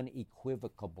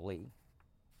 Unequivocally,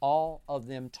 all of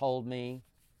them told me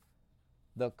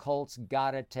the Colts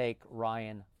got to take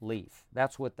Ryan Leaf.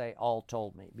 That's what they all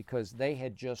told me, because they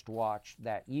had just watched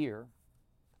that year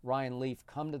Ryan Leaf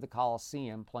come to the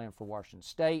Coliseum playing for Washington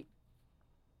State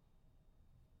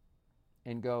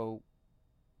and go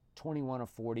 21 of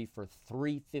 40 for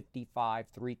 355,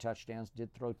 3 touchdowns,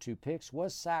 did throw 2 picks,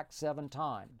 was sacked 7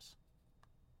 times.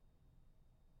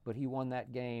 But he won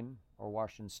that game, or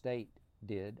Washington State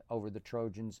did, over the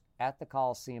Trojans at the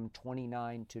Coliseum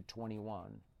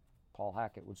 29-21. Paul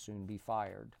Hackett would soon be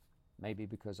fired, maybe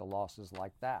because of losses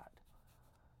like that.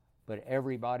 But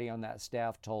everybody on that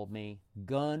staff told me,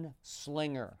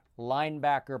 gunslinger,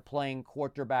 linebacker playing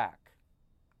quarterback.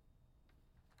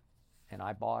 And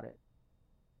I bought it.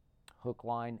 Hook,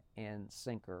 line, and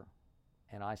sinker.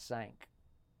 And I sank.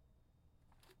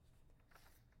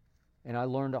 And I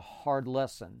learned a hard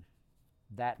lesson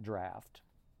that draft.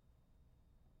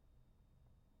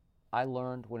 I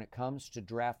learned when it comes to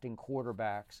drafting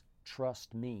quarterbacks,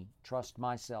 trust me, trust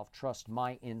myself, trust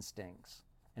my instincts.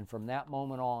 And from that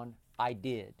moment on, I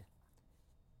did.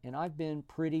 And I've been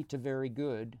pretty to very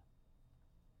good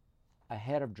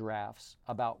ahead of drafts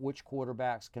about which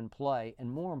quarterbacks can play, and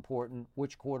more important,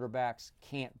 which quarterbacks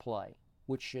can't play,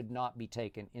 which should not be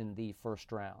taken in the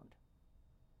first round.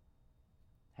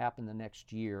 Happened the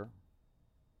next year.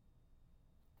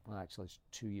 Well, actually, it's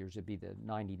 2 years. It'd be the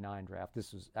 99 draft.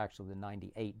 This was actually the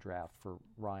 98 draft for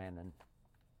Ryan and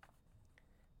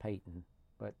Peyton.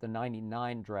 But the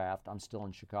 99 draft, I'm still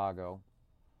in Chicago.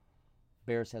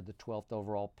 Bears had the 12th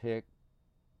overall pick.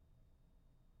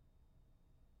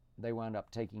 They wound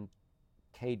up taking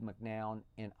Cade McNown,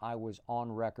 and I was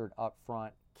on record up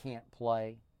front, can't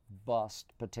play,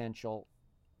 bust potential,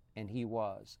 and he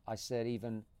was. I said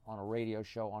even on a radio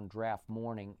show on draft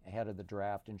morning ahead of the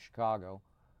draft in Chicago,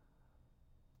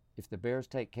 if the Bears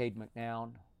take Cade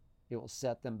McNown, it will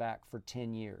set them back for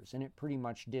 10 years, and it pretty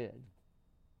much did.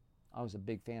 I was a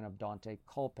big fan of Dante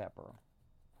Culpepper,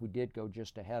 who did go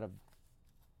just ahead of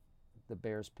the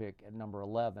Bears pick at number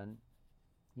 11.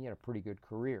 He had a pretty good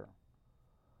career.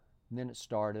 And then it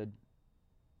started.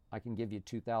 I can give you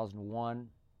 2001.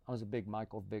 I was a big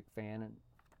Michael Vick fan, and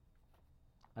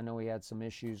I know he had some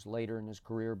issues later in his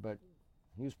career, but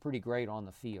he was pretty great on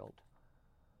the field.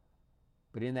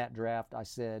 But in that draft, I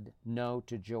said no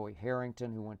to Joey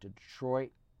Harrington, who went to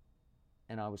Detroit,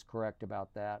 and I was correct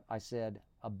about that. I said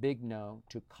a big no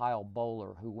to Kyle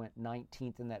Bowler, who went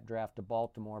 19th in that draft to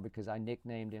Baltimore because I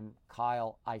nicknamed him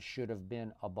Kyle, I should have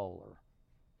been a bowler.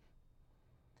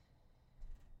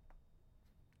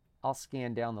 I'll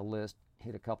scan down the list,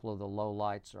 hit a couple of the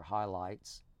lowlights or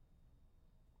highlights.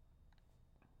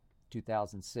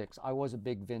 2006. I was a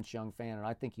big Vince Young fan, and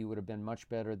I think he would have been much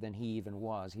better than he even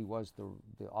was. He was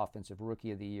the offensive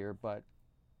rookie of the year, but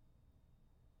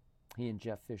he and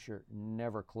Jeff Fisher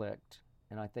never clicked,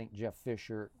 and I think Jeff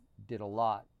Fisher did a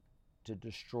lot to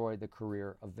destroy the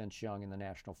career of Vince Young in the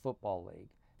National Football League.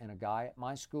 And a guy at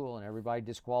my school, and everybody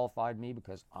disqualified me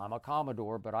because I'm a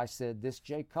Commodore, but I said, this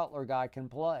Jay Cutler guy can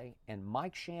play. And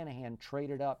Mike Shanahan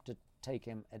traded up to take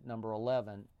him at number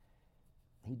 11.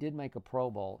 He did make a Pro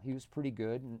Bowl. He was pretty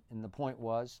good, and the point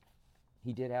was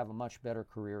he did have a much better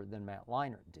career than Matt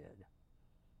Leinart did.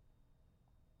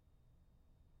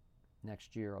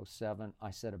 Next year, 07, I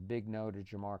said a big no to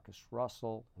Jamarcus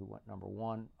Russell, who went number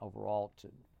 1 overall to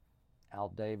Al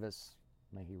Davis.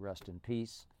 May he rest in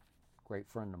peace. Great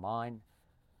friend of mine.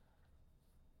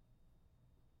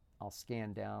 I'll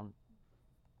scan down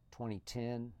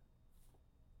 2010.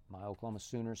 My Oklahoma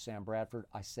Sooners, Sam Bradford.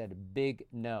 I said a big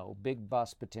no, big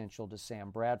bust potential to Sam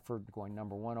Bradford going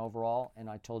number 1 overall. And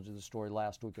I told you the story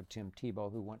last week of Tim Tebow,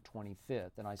 who went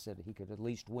 25th. And I said he could at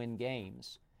least win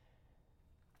games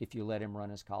if you let him run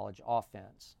his college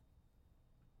offense.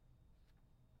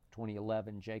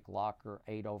 2011, Jake Locker,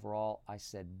 8 overall. I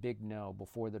said big no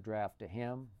before the draft to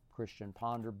him. Christian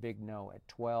Ponder, big no at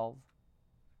 12.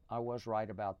 I was right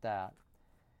about that.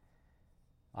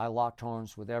 I locked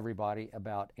horns with everybody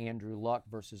about Andrew Luck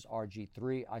versus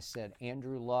RG3. I said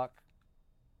Andrew Luck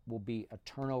will be a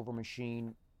turnover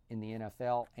machine in the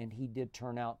NFL, and he did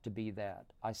turn out to be that.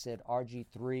 I said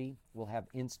RG3 will have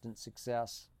instant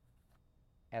success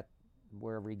at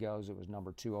wherever he goes. It was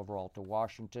number 2 overall to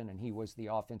Washington, and he was the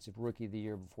offensive rookie of the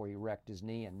year before he wrecked his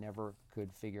knee and never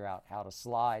could figure out how to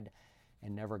slide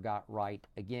and never got right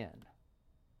again.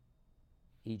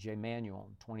 E.J. Manuel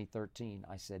in 2013,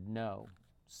 I said no,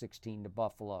 16 to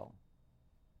Buffalo.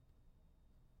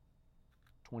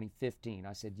 2015,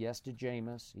 I said yes to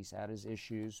Jameis. He's had his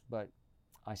issues, but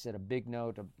I said a big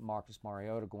no to Marcus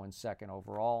Mariota going 2nd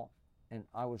overall, and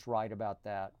I was right about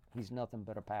that. He's nothing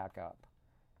but a pack up.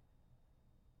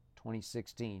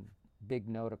 2016, big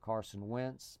no to Carson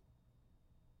Wentz,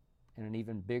 and an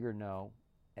even bigger no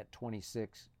at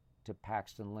 26 to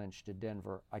Paxton Lynch to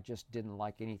Denver. I just didn't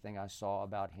like anything I saw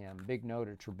about him. Big no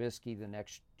to Trubisky the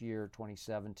next year,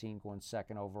 2017, going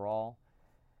 2nd overall.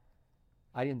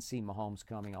 I didn't see Mahomes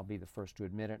coming, I'll be the first to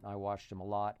admit it, and I watched him a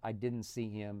lot. I didn't see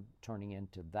him turning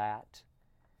into that,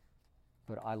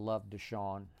 but I love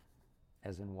Deshaun,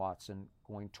 as in Watson,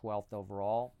 going 12th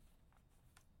overall.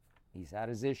 He's had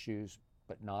his issues,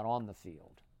 but not on the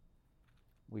field.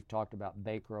 We've talked about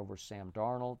Baker over Sam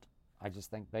Darnold. I just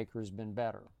think Baker has been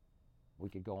better. We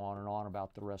could go on and on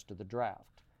about the rest of the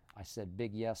draft. I said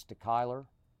big yes to Kyler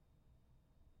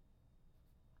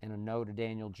and a no to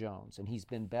Daniel Jones. And he's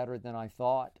been better than I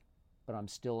thought, but I'm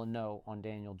still a no on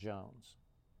Daniel Jones.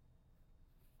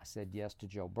 I said yes to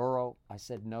Joe Burrow. I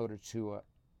said no to Tua,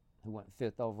 who went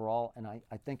 5th overall. And I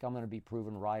think I'm going to be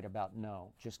proven right about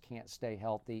no. Just can't stay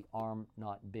healthy, arm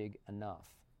not big enough.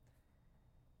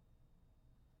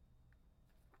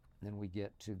 Then we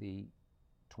get to the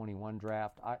 21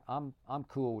 draft. I'm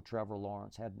cool with Trevor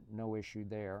Lawrence. Had no issue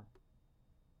there.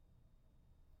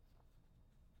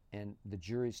 And the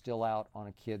jury's still out on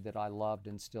a kid that I loved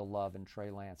and still love in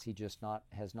Trey Lance. He just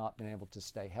has not been able to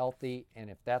stay healthy. And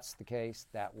if that's the case,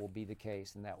 that will be the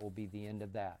case, and that will be the end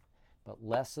of that. But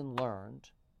lesson learned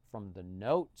from the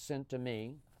note sent to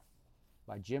me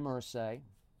by Jim Irsay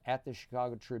at the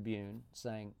Chicago Tribune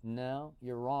saying, no,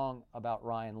 you're wrong about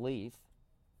Ryan Leaf.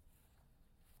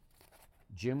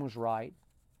 Jim was right.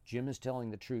 Jim is telling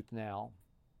the truth now,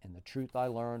 and the truth I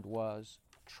learned was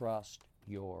trust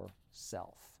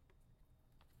yourself.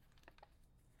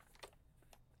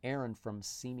 Aaron from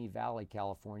Simi Valley,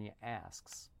 California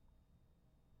asks,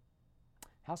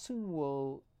 how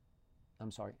soon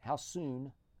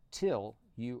till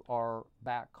you are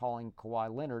back calling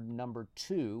Kawhi Leonard number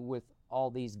 2 with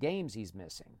all these games he's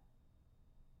missing?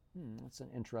 That's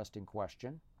an interesting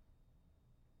question.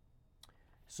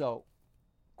 So,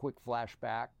 quick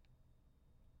flashback.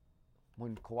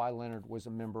 When Kawhi Leonard was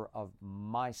a member of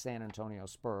my San Antonio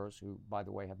Spurs, who, by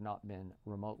the way, have not been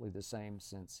remotely the same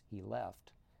since he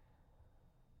left,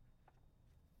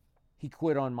 he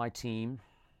quit on my team.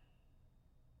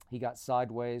 He got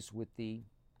sideways with the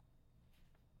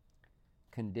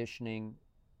conditioning,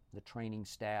 the training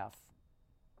staff.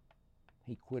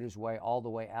 He quit his way all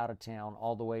the way out of town,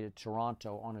 all the way to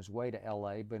Toronto on his way to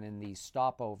LA. But in the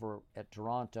stopover at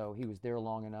Toronto, he was there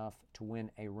long enough to win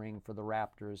a ring for the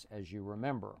Raptors, as you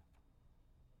remember.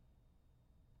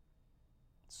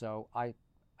 So I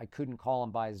couldn't call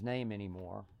him by his name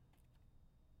anymore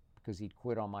because he'd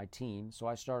quit on my team. So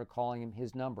I started calling him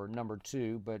his number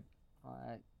 2, but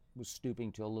I was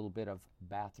stooping to a little bit of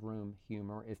bathroom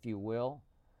humor, if you will,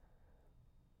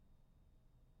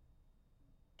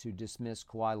 to dismiss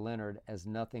Kawhi Leonard as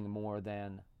nothing more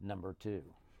than number 2.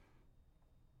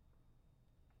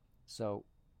 So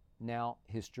now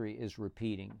history is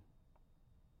repeating.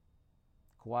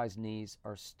 Kawhi's knees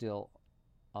are still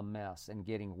a mess and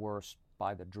getting worse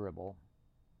by the dribble.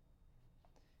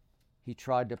 He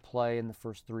tried to play in the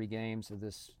first 3 games of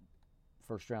this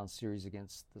first-round series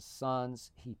against the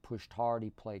Suns. He pushed hard. He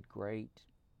played great.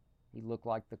 He looked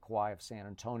like the Kawhi of San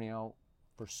Antonio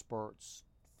for spurts,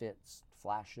 fits,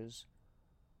 flashes.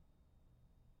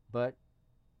 But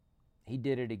he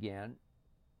did it again.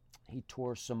 He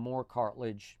tore some more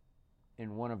cartilage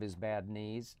in one of his bad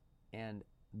knees, and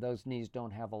those knees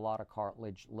don't have a lot of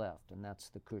cartilage left, and that's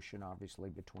the cushion, obviously,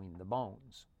 between the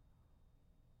bones.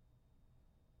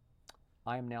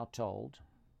 I am now told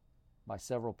by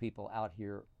several people out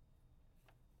here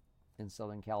in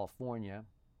Southern California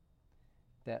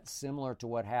that, similar to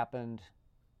what happened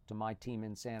to my team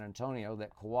in San Antonio,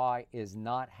 that Kawhi is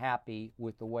not happy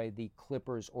with the way the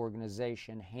Clippers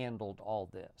organization handled all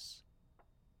this.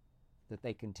 That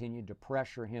they continued to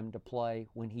pressure him to play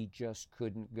when he just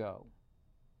couldn't go.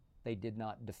 They did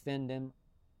not defend him,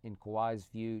 in Kawhi's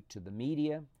view, to the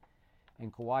media,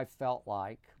 and Kawhi felt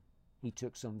like he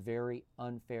took some very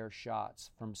unfair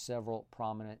shots from several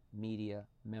prominent media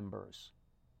members.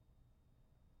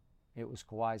 It was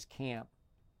Kawhi's camp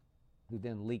who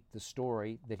then leaked the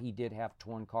story that he did have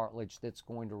torn cartilage that's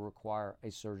going to require a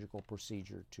surgical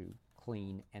procedure to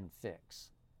clean and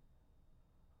fix.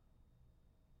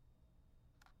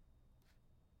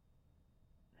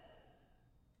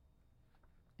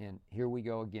 And here we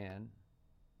go again.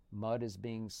 Mud is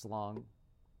being slung.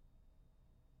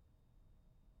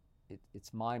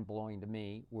 It's mind-blowing to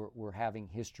me. We're having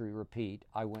history repeat.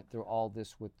 I went through all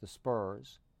this with the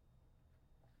Spurs.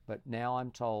 But now I'm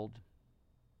told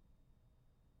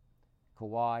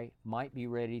Kawhi might be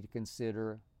ready to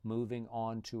consider moving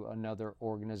on to another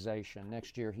organization.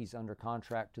 Next year, he's under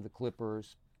contract to the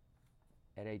Clippers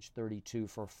at age 32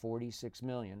 for $46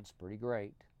 million. It's pretty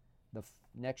great.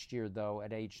 Next year, though,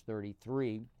 at age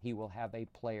 33, he will have a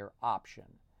player option.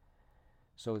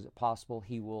 So is it possible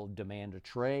he will demand a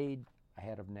trade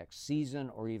ahead of next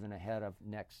season or even ahead of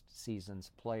next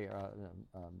season's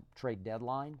trade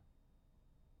deadline?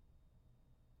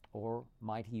 Or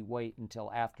might he wait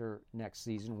until after next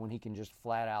season when he can just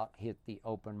flat out hit the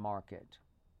open market?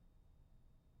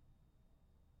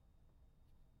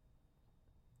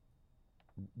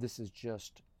 This is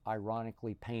just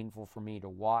ironically painful for me to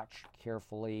watch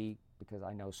carefully because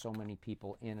I know so many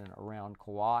people in and around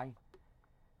Kawhi.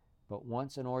 But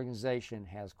once an organization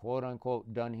has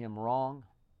quote-unquote done him wrong,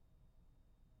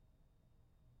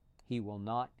 he will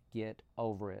not get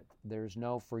over it. There's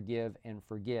no forgive and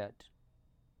forget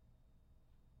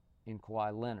in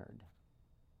Kawhi Leonard.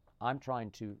 I'm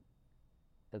trying to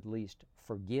at least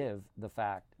forgive the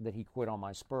fact that he quit on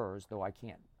my Spurs, though I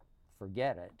can't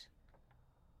forget it.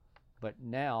 But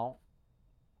now,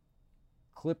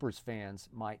 Clippers fans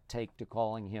might take to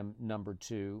calling him number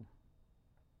 2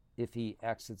 if he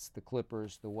exits the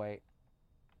Clippers the way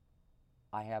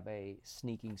I have a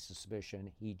sneaking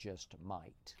suspicion he just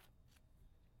might.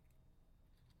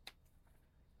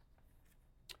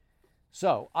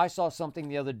 So, I saw something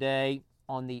the other day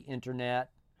on the internet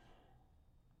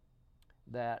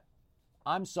that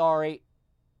I'm sorry,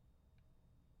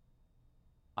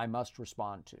 I must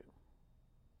respond to.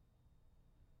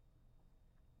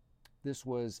 This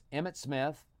was Emmitt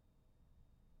Smith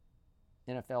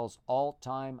NFL's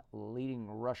all-time leading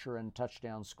rusher and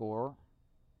touchdown scorer,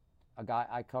 a guy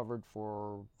I covered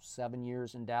for 7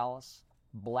 years in Dallas,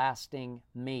 blasting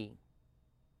me.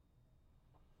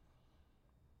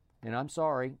 And I'm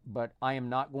sorry, but I am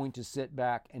not going to sit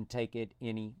back and take it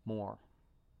anymore.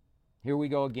 Here we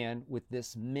go again with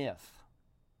this myth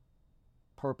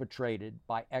perpetrated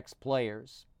by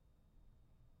ex-players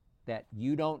that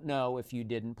you don't know if you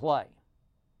didn't play.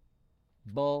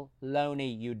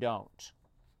 Baloney, you don't.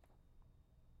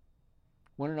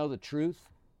 Want to know the truth?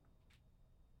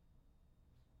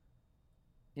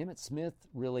 Emmitt Smith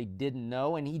really didn't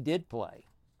know, and he did play.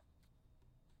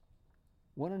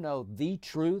 Want to know the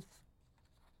truth?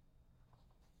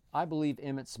 I believe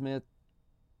Emmitt Smith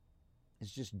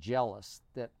is just jealous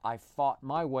that I fought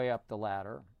my way up the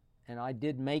ladder, and I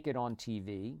did make it on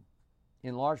TV,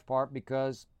 in large part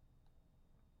because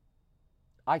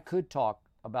I could talk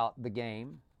about the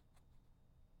game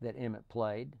that Emmitt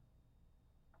played,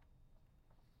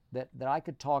 that I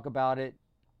could talk about it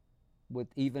with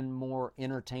even more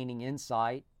entertaining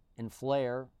insight and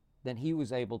flair than he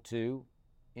was able to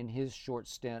in his short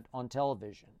stint on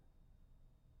television.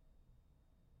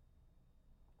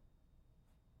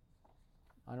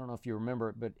 I don't know if you remember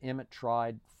it, but Emmitt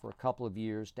tried for a couple of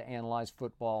years to analyze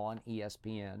football on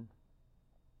ESPN.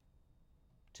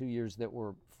 2 years that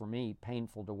were, for me,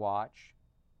 painful to watch.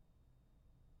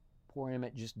 Poor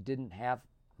Emmitt just didn't have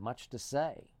much to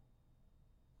say.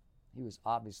 He was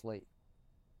obviously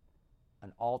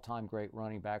an all-time great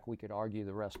running back. We could argue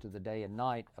the rest of the day and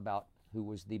night about who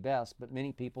was the best, but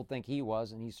many people think he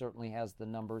was, and he certainly has the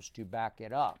numbers to back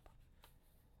it up.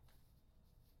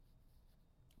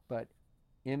 But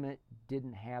Emmitt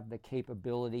didn't have the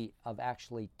capability of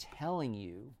actually telling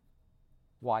you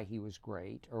why he was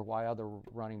great or why other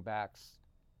running backs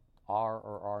are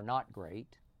or are not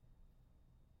great.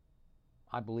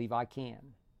 I believe I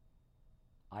can.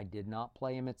 I did not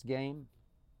play Emmitt's game,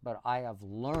 but I have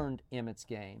learned Emmitt's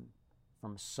game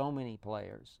from so many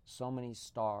players, so many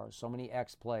stars, so many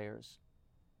ex-players,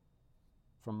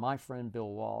 from my friend Bill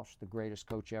Walsh, the greatest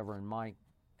coach ever in my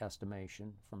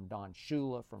estimation, from Don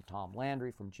Shula, from Tom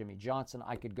Landry, from Jimmy Johnson.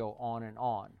 I could go on and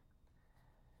on.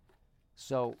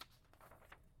 So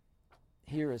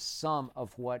here is some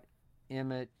of what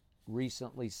Emmitt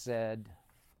recently said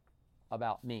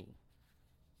about me.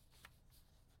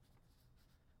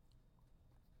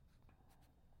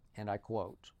 And I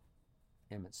quote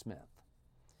Emmitt Smith.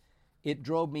 "It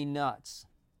drove me nuts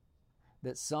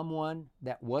that someone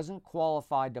that wasn't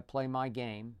qualified to play my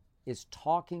game is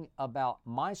talking about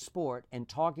my sport and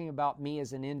talking about me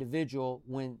as an individual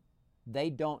when they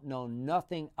don't know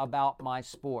nothing about my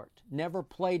sport, never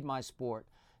played my sport,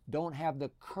 don't have the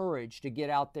courage to get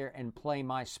out there and play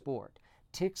my sport.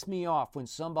 Ticks me off when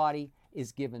somebody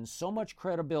is given so much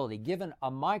credibility, given a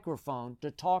microphone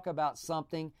to talk about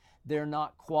something they're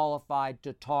not qualified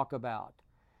to talk about.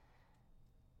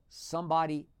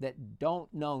 Somebody that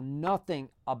don't know nothing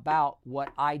about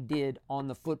what I did on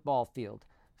the football field,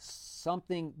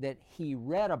 something that he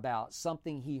read about,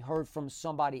 something he heard from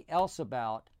somebody else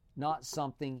about, not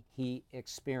something he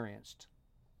experienced,"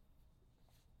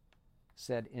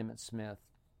 said Emmitt Smith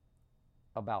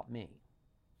about me.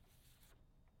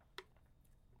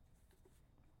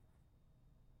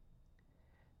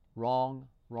 Wrong,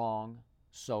 wrong,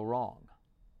 so wrong.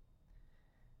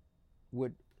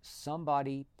 Would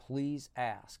somebody please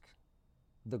ask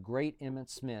the great Emmitt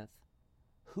Smith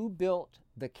who built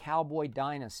the Cowboy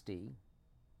dynasty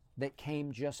that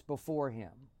came just before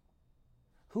him?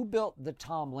 Who built the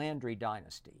Tom Landry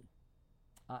dynasty?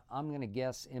 I'm going to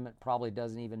guess Emmitt probably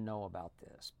doesn't even know about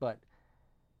this, but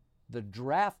the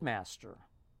draft master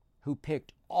who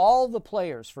picked all the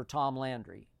players for Tom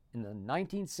Landry in the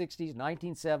 1960s,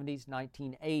 1970s,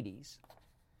 1980s,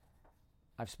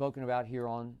 I've spoken about here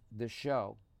on this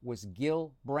show, was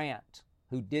Gil Brandt,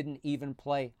 who didn't even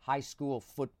play high school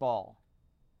football.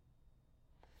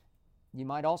 You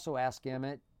might also ask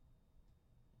Emmitt,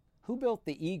 who built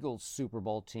the Eagles Super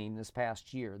Bowl team this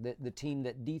past year, the team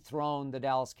that dethroned the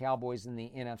Dallas Cowboys in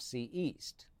the NFC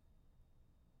East?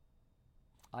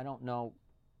 I don't know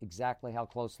exactly how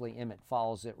closely Emmitt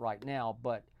follows it right now,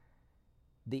 but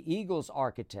the Eagles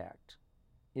architect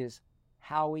is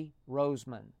Howie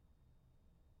Roseman,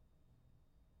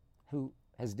 who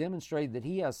has demonstrated that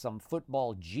he has some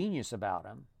football genius about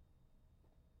him,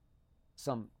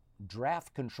 some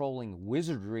draft-controlling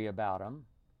wizardry about him.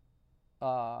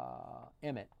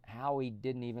 Emmitt, Howie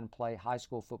didn't even play high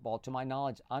school football. To my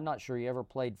knowledge, I'm not sure he ever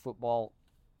played football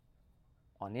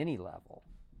on any level.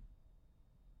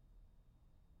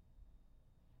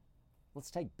 Let's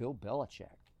take Bill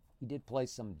Belichick. He did play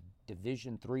some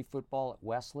Division III football at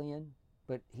Wesleyan,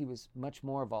 but he was much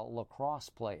more of a lacrosse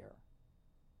player.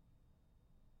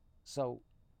 So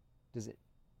does it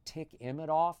tick Emmett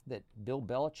off that Bill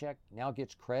Belichick now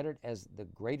gets credit as the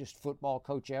greatest football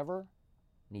coach ever?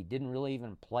 And he didn't really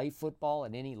even play football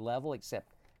at any level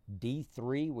except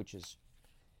D3, which is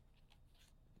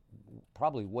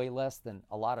probably way less than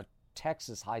a lot of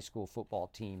Texas high school football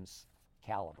teams'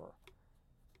 caliber.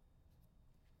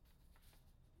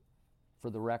 For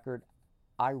the record,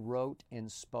 I wrote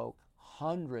and spoke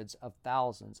hundreds of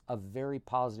thousands of very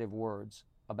positive words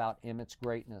about Emmett's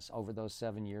greatness over those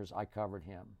 7 years I covered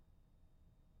him.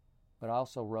 But I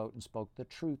also wrote and spoke the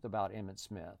truth about Emmitt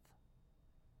Smith.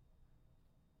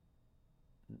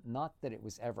 Not that it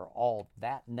was ever all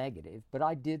that negative, but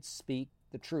I did speak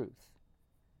the truth.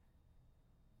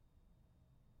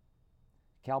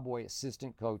 Cowboy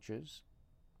assistant coaches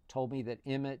told me that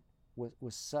Emmett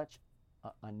was such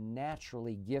a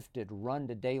naturally gifted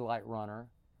run-to-daylight runner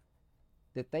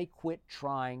that they quit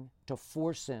trying to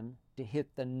force him to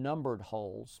hit the numbered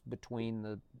holes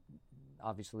between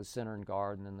obviously the center and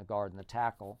guard, and then the guard and the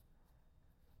tackle.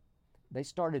 They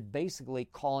started basically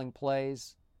calling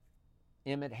plays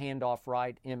Emmett handoff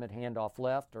right, Emmett handoff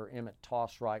left, or Emmett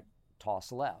toss right,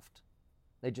 toss left.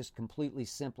 They just completely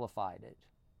simplified it.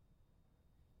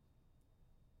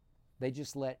 They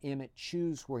just let Emmett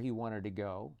choose where he wanted to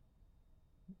go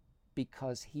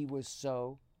because he was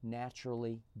so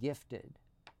naturally gifted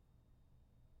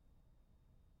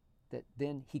that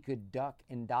then he could duck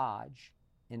and dodge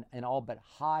and all but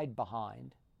hide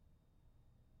behind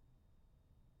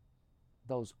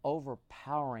those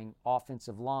overpowering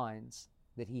offensive lines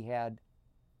that he had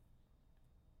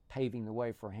paving the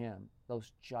way for him.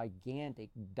 Those gigantic,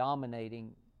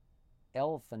 dominating,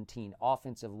 elephantine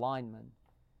offensive linemen.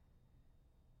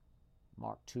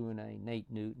 Mark Tuinei,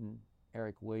 Nate Newton,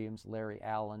 Eric Williams, Larry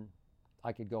Allen.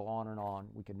 I could go on and on.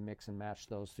 We could mix and match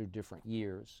those through different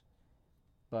years.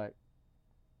 But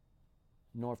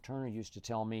Norv Turner used to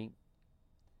tell me,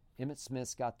 Emmitt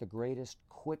Smith's got the greatest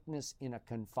quickness in a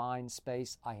confined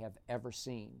space I have ever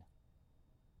seen.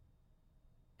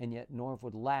 And yet Norv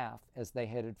would laugh as they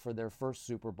headed for their first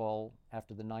Super Bowl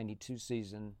after the 92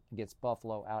 season against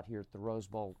Buffalo out here at the Rose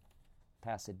Bowl,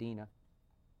 Pasadena.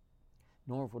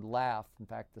 Norv would laugh. In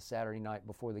fact, the Saturday night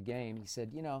before the game, he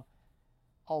said,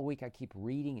 all week I keep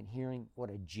reading and hearing what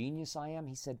a genius I am.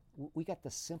 He said, we got the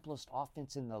simplest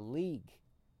offense in the league.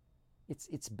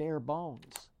 It's bare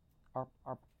bones. Our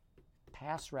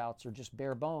pass routes are just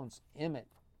bare bones. Emmett,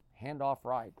 handoff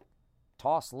right,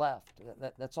 toss left.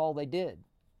 That's all they did.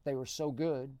 They were so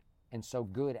good, and so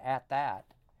good at that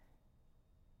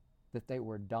they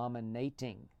were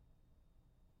dominating.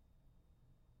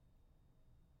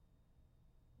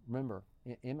 Remember,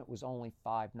 Emmett was only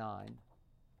 5'9",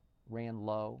 ran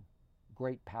low,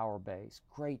 great power base,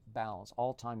 great balance,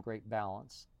 all-time great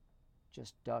balance,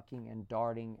 just ducking and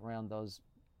darting around those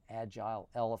agile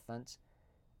elephants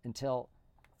until,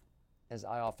 as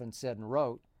I often said and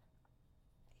wrote,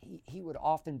 he would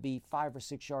often be 5 or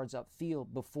 6 yards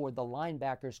upfield before the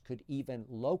linebackers could even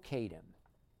locate him.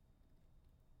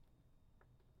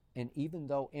 And even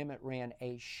though Emmett ran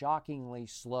a shockingly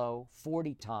slow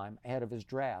 40 time ahead of his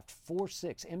draft,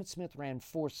 4.6, Emmitt Smith ran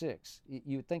 4.6.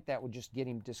 You would think that would just get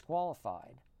him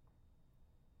disqualified.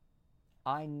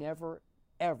 I never,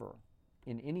 ever,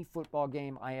 in any football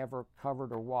game I ever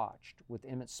covered or watched with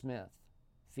Emmitt Smith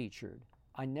featured,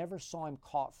 I never saw him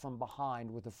caught from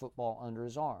behind with a football under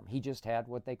his arm. He just had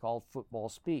what they called football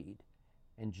speed.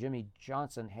 And Jimmy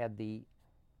Johnson had the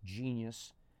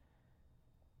genius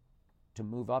to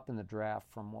move up in the draft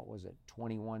from,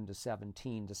 21 to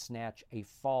 17 to snatch a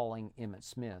falling Emmitt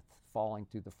Smith, falling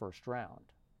through the first round.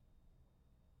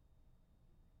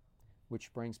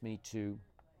 Which brings me to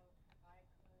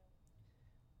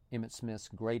Emmitt Smith's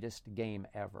greatest game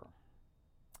ever.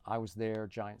 I was there,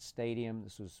 Giant Stadium.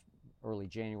 This was early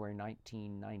January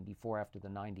 1994 after the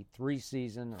 93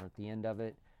 season, or at the end of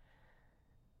it.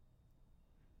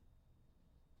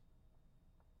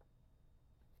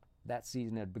 That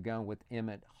season had begun with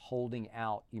Emmett holding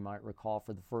out, you might recall,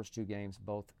 for the first 2 games,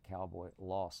 both Cowboy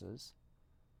losses.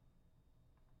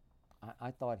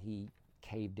 I thought he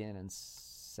caved in and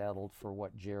settled for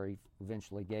what Jerry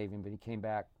eventually gave him, but he came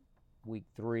back week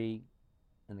 3,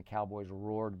 and the Cowboys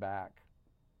roared back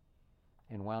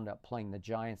and wound up playing the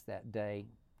Giants that day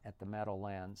at the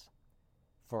Meadowlands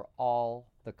for all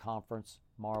the conference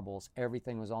marbles.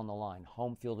 Everything was on the line.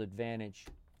 Home field advantage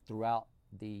throughout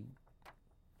the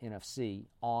NFC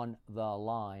on the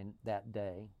line that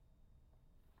day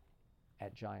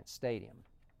at Giant Stadium.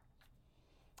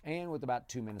 And with about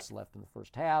 2 minutes left in the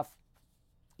first half,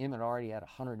 Emmett already had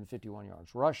 151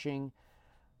 yards rushing,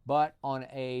 but on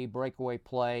a breakaway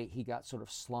play, he got sort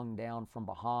of slung down from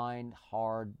behind,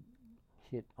 hard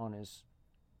hit on his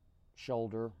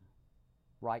shoulder,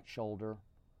 right shoulder,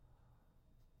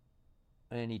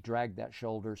 and he dragged that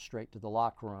shoulder straight to the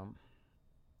locker room.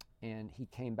 And he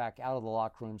came back out of the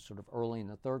locker room sort of early in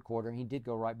the third quarter, and he did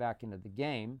go right back into the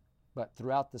game. But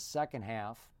throughout the second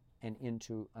half and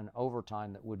into an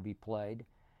overtime that would be played,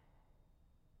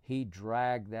 he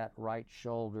dragged that right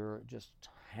shoulder just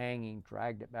hanging,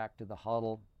 dragged it back to the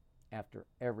huddle after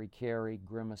every carry,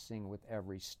 grimacing with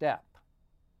every step.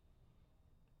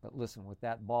 But listen, with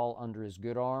that ball under his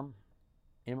good arm,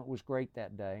 Emmett was great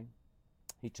that day.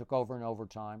 He took over in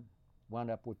overtime,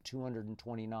 wound up with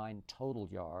 229 total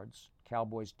yards.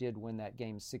 Cowboys did win that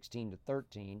game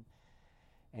 16-13,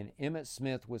 and Emmitt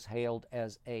Smith was hailed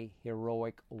as a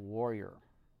heroic warrior.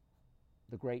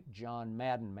 The great John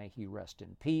Madden, may he rest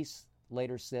in peace,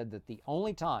 later said that the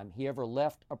only time he ever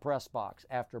left a press box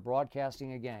after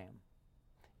broadcasting a game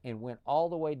and went all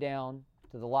the way down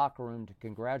to the locker room to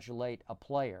congratulate a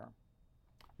player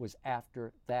was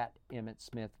after that Emmitt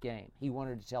Smith game. He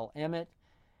wanted to tell Emmett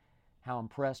how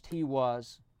impressed he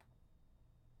was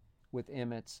with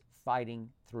Emmett's fighting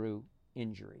through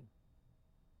injury.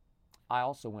 I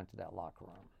also went to that locker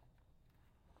room.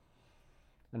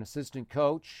 An assistant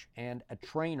coach and a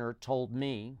trainer told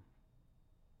me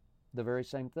the very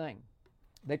same thing.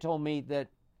 They told me that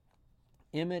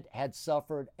Emmett had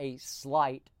suffered a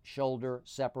slight shoulder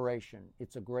separation.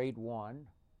 It's a grade 1,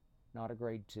 not a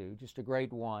grade 2, just a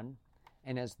grade 1.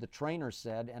 And as the trainer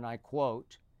said, and I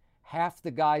quote, "Half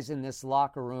the guys in this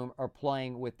locker room are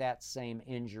playing with that same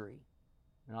injury."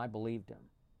 And I believed him.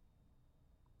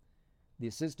 The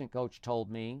assistant coach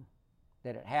told me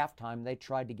that at halftime they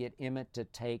tried to get Emmett to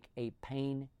take a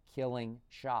pain-killing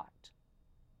shot.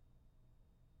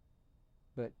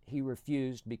 But he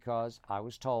refused because, I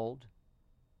was told,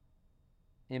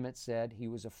 Emmett said he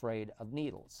was afraid of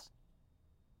needles.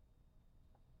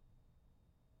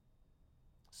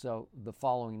 So the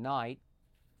following night,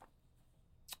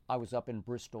 I was up in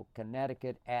Bristol,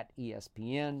 Connecticut at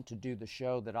ESPN to do the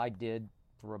show that I did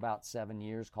for about 7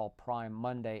 years called Prime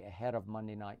Monday ahead of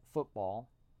Monday Night Football.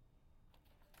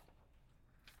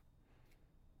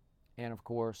 And of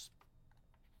course,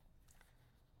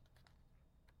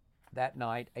 that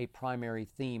night, a primary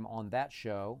theme on that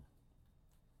show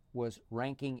was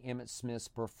ranking Emmitt Smith's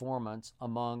performance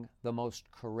among the most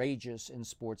courageous in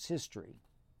sports history.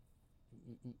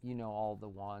 You know all the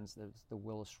ones. There's the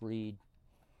Willis Reed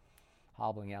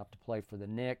hobbling out to play for the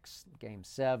Knicks, Game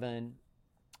 7.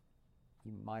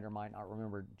 You might or might not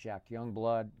remember Jack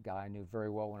Youngblood, guy I knew very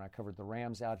well when I covered the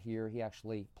Rams out here. He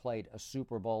actually played a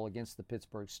Super Bowl against the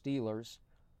Pittsburgh Steelers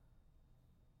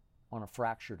on a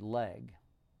fractured leg.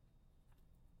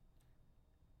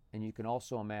 And you can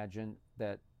also imagine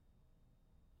that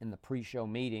in the pre-show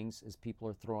meetings, as people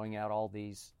are throwing out all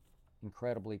these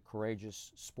incredibly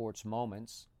courageous sports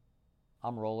moments,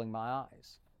 I'm rolling my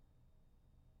eyes.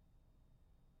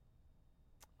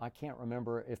 I can't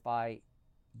remember if I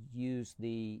used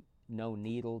the no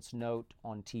needles note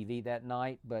on TV that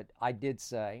night, but I did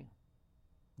say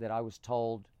that I was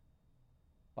told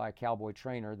by a Cowboy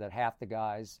trainer that half the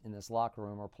guys in this locker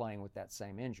room are playing with that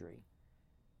same injury.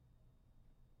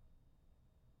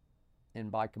 And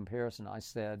by comparison, I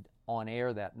said on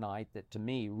air that night that to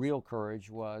me, real courage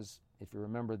was, if you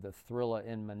remember the Thrilla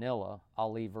in Manila,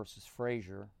 Ali versus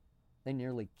Frazier, they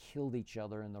nearly killed each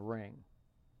other in the ring.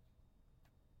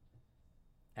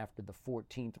 After the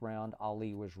 14th round,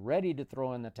 Ali was ready to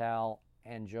throw in the towel,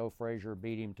 and Joe Frazier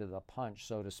beat him to the punch,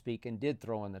 so to speak, and did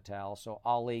throw in the towel. So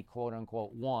Ali,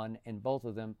 quote-unquote, won, and both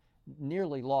of them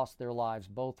nearly lost their lives.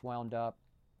 Both wound up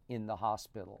in the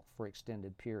hospital for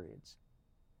extended periods.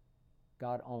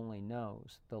 God only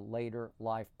knows the later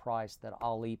life price that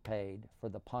Ali paid for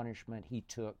the punishment he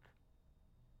took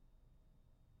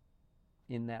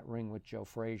in that ring with Joe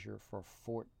Frazier for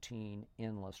 14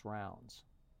 endless rounds.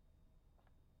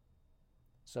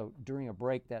 So during a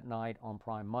break that night on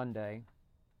Prime Monday,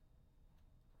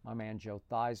 my man Joe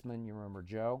Theismann, you remember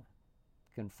Joe,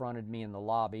 confronted me in the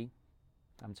lobby.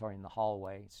 I'm sorry, in the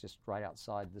hallway. It's just right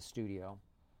outside the studio.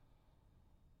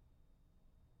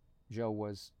 Joe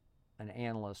was an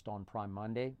analyst on Prime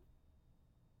Monday.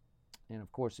 And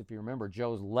of course, if you remember,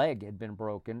 Joe's leg had been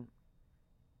broken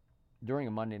during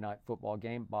a Monday Night Football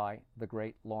game by the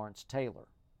great Lawrence Taylor.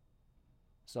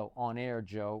 So on air,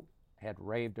 Joe had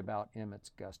raved about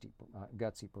Emmett's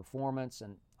gutsy performance,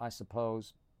 and I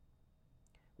suppose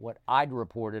what I'd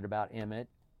reported about Emmett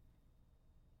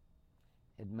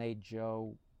had made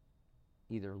Joe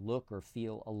either look or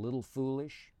feel a little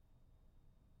foolish.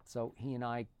 So he and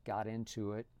I got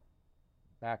into it,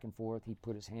 back and forth. He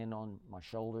put his hand on my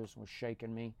shoulders and was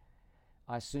shaking me.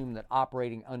 I assume that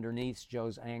operating underneath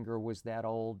Joe's anger was that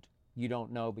old, you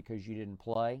don't know because you didn't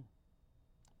play.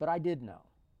 But I did know.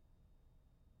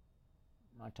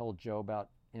 I told Joe about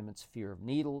Emmett's fear of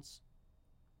needles.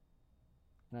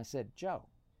 And I said, Joe,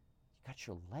 you got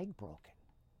your leg broken.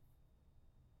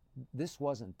 This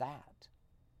wasn't that.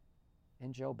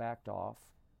 And Joe backed off.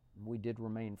 We did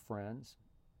remain friends,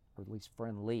 or at least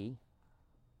friendly.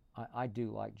 I do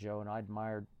like Joe, and I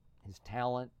admired his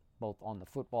talent, both on the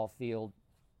football field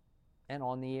and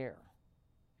on the air.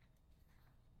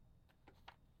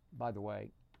 By the way,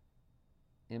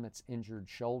 Emmett's injured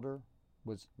shoulder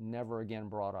was never again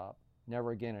brought up,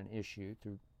 never again an issue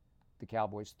through the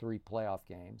Cowboys' 3 playoff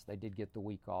games. They did get the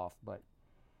week off, but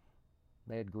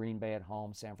they had Green Bay at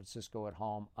home, San Francisco at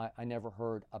home. I never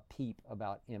heard a peep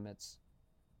about Emmett's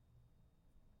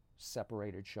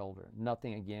separated shoulder.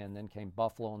 Nothing again. Then came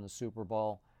Buffalo in the Super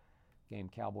Bowl. Game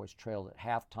Cowboys trailed at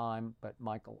halftime, but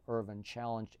Michael Irvin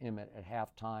challenged Emmett at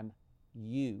halftime.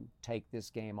 You take this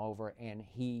game over, and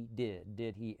he did.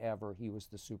 Did he ever? He was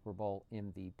the Super Bowl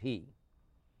MVP.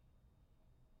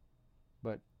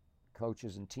 But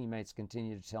coaches and teammates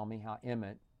continue to tell me how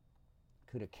Emmett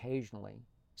could occasionally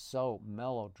so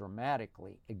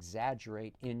melodramatically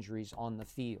exaggerate injuries on the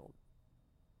field.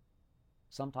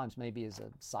 Sometimes maybe as a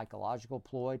psychological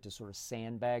ploy to sort of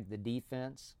sandbag the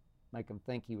defense, make them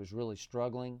think he was really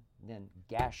struggling, then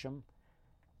gash him.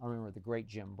 I remember the great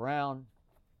Jim Brown,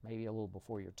 maybe a little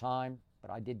before your time,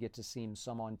 but I did get to see him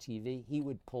some on TV. He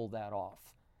would pull that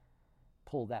off,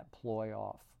 pull that ploy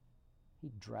off.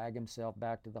 He'd drag himself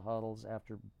back to the huddles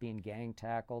after being gang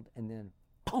tackled, and then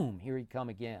boom, here he'd come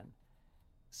again,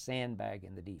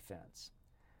 sandbagging the defense.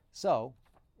 So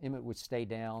Emmett would stay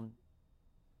down.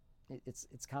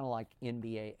 It's kind of like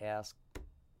NBA-esque,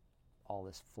 all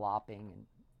this flopping and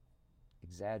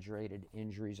exaggerated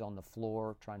injuries on the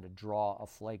floor, trying to draw a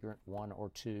flagrant 1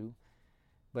 or 2.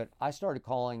 But I started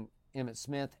calling Emmitt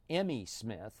Smith Emmy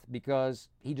Smith because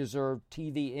he deserved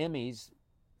TV Emmys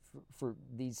for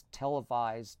these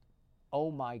televised, oh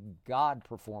my God,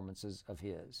 performances of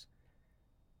his.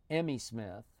 Emmy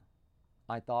Smith,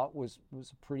 I thought, was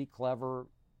a pretty clever,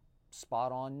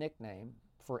 spot-on nickname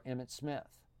for Emmitt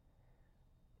Smith.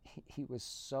 He was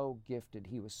so gifted,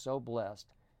 he was so blessed,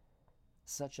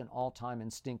 such an all-time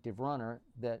instinctive runner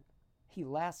that he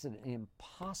lasted an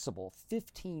impossible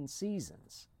 15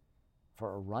 seasons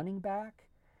for a running back.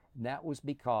 And that was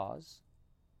because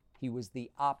he was the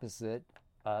opposite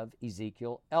of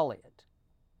Ezekiel Elliott,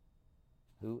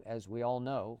 who, as we all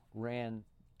know, ran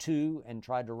to and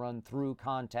tried to run through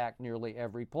contact nearly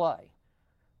every play.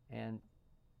 And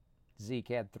Zeke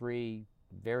had 3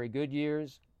 very good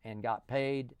years and got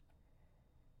paid,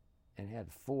 and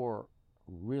had 4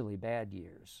 really bad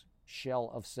years, shell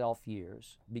of self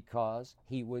years, because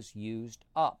he was used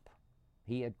up.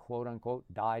 He had, quote unquote,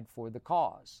 died for the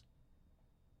cause.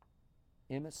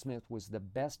 Emmitt Smith was the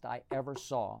best I ever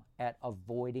saw at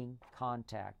avoiding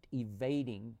contact,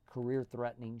 evading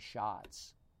career-threatening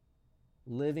shots,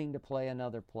 living to play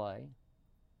another play,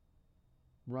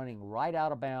 running right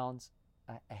out of bounds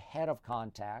ahead of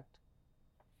contact,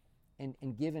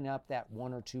 and giving up that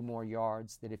 1 or 2 more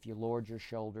yards that if you lowered your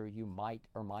shoulder, you might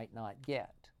or might not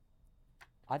get.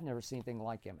 I'd never seen anything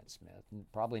like Emmitt Smith, and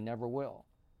probably never will.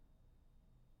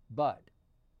 But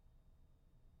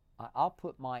I'll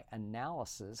put my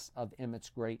analysis of Emmitt's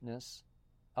greatness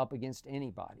up against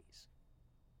anybody's.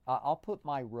 I'll put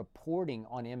my reporting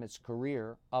on Emmitt's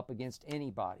career up against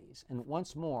anybody's. And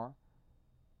once more,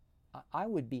 I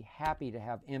would be happy to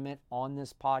have Emmett on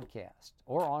this podcast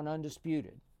or on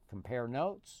Undisputed. Compare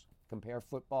notes, compare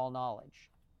football knowledge.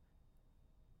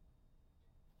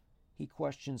 He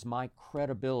questions my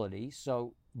credibility,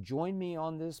 so join me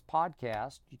on this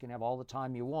podcast. You can have all the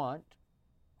time you want,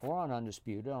 or on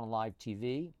Undisputed on live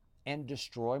TV, and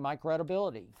destroy my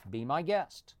credibility. Be my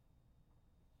guest.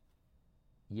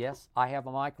 Yes, I have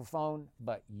a microphone,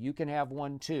 but you can have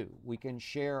one too. We can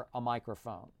share a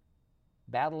microphone.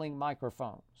 Battling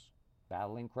microphones,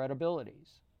 battling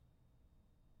credibilities.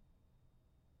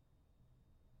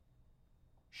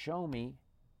 Show me,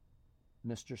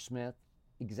 Mr. Smith,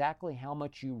 exactly how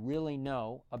much you really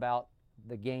know about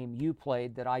the game you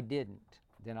played that I didn't.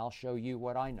 Then I'll show you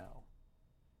what I know.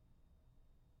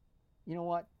 You know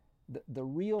what? The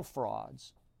real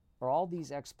frauds are all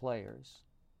these ex-players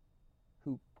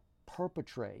who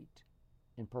perpetrate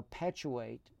and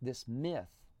perpetuate this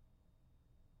myth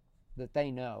that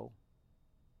they know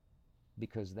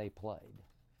because they played.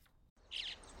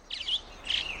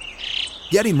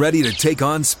 Getting ready to take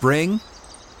on spring?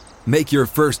 Make your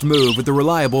first move with the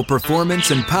reliable performance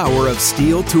and power of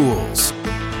Steel tools.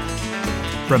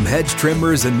 From hedge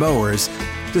trimmers and mowers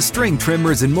to string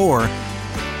trimmers and more,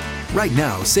 right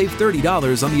now save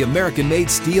 $30 on the American-made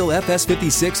Steel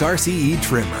FS56 RCE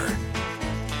trimmer.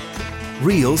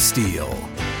 Real Steel.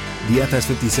 The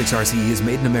FS56 RCE is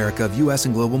made in America of U.S.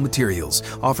 and global materials.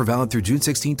 Offer valid through June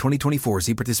 16, 2024.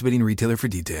 See participating retailer for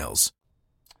details.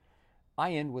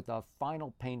 I end with a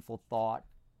final painful thought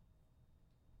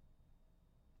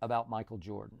about Michael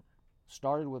Jordan.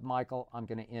 Started with Michael, I'm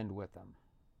going to end with him.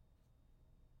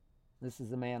 This is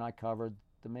the man I covered,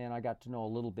 the man I got to know a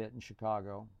little bit in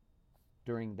Chicago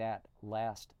during that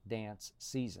Last Dance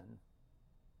season.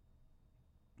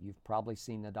 You've probably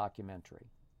seen the documentary.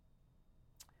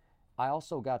 I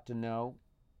also got to know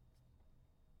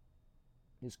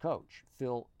his coach,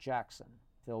 Phil Jackson.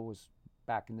 Phil was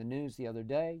back in the news the other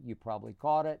day. You probably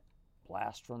caught it.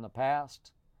 Blast from the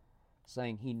past,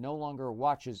 saying he no longer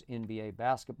watches NBA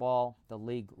basketball. The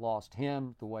league lost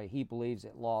him the way he believes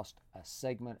it lost a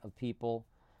segment of people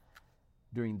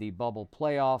during the bubble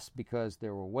playoffs because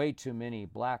there were way too many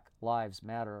Black Lives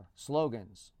Matter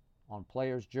slogans on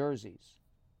players' jerseys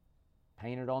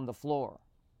painted on the floor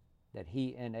that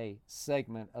he and a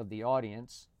segment of the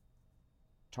audience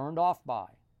turned off by.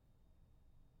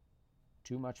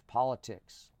 Too much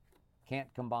politics.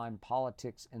 Can't combine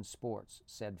politics and sports,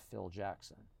 said Phil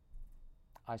Jackson.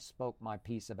 I spoke my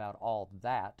piece about all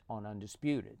that on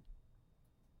Undisputed.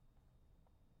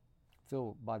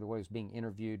 Phil, by the way, was being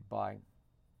interviewed by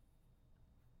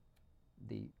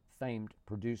the famed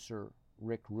producer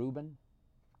Rick Rubin,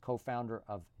 co-founder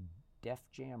of Def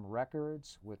Jam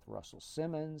Records with Russell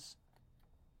Simmons.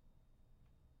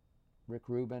 Rick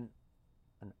Rubin,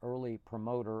 an early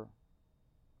promoter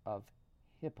of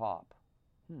hip-hop,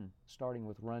 starting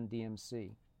with Run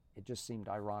DMC. It just seemed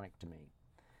ironic to me.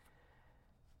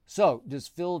 So, does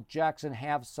Phil Jackson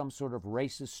have some sort of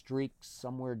racist streak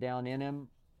somewhere down in him?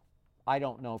 I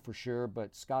don't know for sure,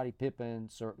 but Scottie Pippen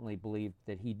certainly believed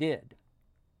that he did.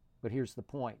 But here's the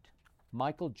point.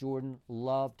 Michael Jordan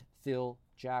loved Phil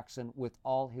Jackson with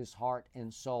all his heart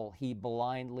and soul. He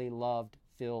blindly loved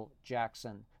Phil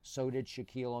Jackson. So did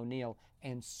Shaquille O'Neal,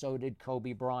 and so did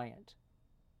Kobe Bryant.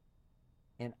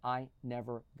 And I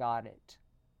never got it.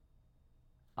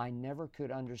 I never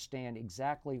could understand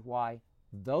exactly why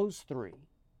those three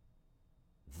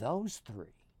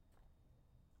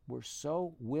were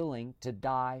so willing to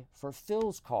die for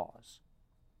Phil's cause.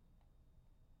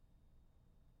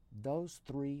 Those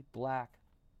three black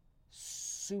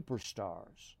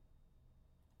superstars,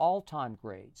 all-time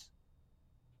greats,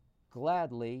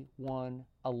 gladly won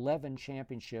 11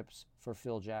 championships for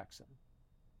Phil Jackson.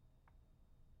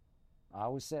 I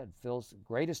always said Phil's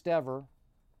greatest ever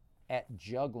at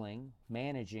juggling,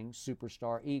 managing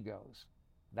superstar egos.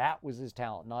 That was his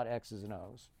talent, not X's and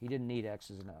O's. He didn't need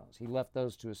X's and O's. He left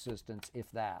those to assistants,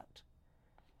 if that.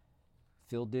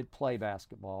 Phil did play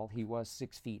basketball. He was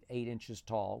 6 feet 8 inches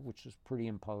tall, which was pretty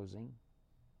imposing.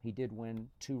 He did win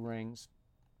 2 rings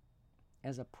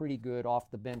as a pretty good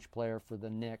off-the-bench player for the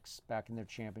Knicks back in their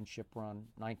championship run,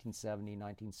 1970,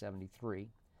 1973.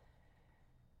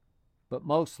 But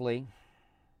mostly,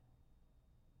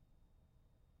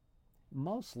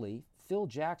 Phil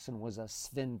Jackson was a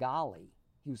Svengali.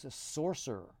 He was a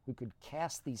sorcerer who could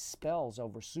cast these spells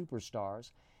over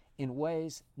superstars in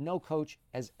ways no coach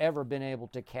has ever been able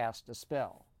to cast a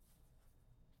spell.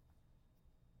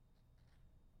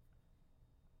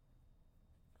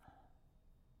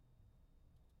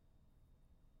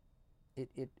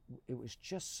 It was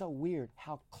just so weird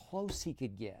how close he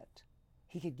could get.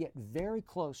 He could get very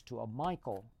close to a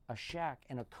Michael, a Shaq,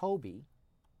 and a Kobe,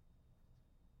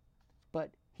 but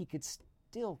he could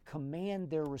still command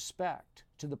their respect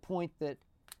to the point that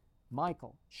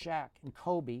Michael, Shaq, and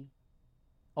Kobe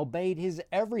obeyed his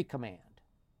every command,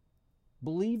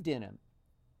 believed in him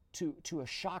to a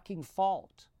shocking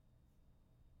fault.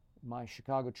 In my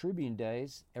Chicago Tribune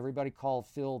days, everybody called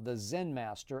Phil the Zen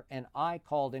Master, and I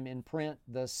called him in print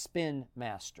the Spin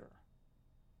Master.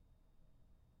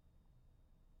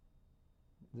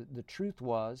 The truth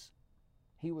was,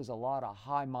 he was a lot of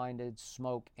high-minded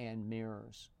smoke and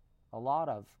mirrors. A lot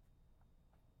of,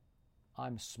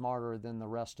 I'm smarter than the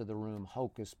rest of the room,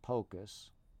 hocus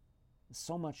pocus.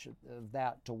 So much of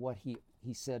that to what he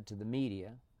said to the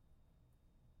media.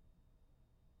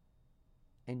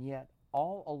 And yet,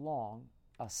 all along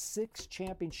a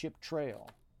 6-championship trail,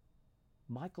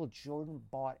 Michael Jordan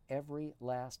bought every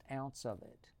last ounce of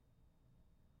it.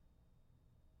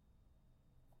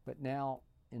 But now,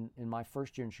 in my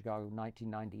first year in Chicago,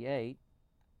 1998,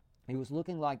 he was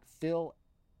looking like Phil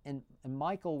and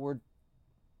Michael were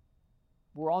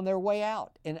were on their way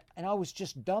out. And I was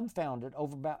just dumbfounded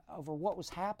over what was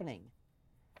happening.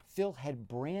 Phil had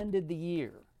branded the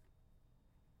year,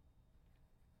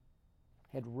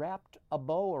 had wrapped a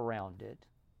bow around it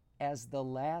as The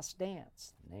Last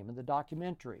Dance, the name of the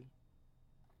documentary.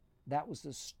 That was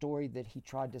the story that he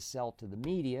tried to sell to the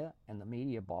media, and the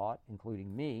media bought,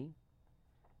 including me,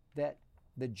 that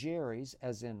the Jerrys,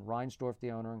 as in Reinsdorf,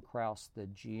 the owner, and Krause, the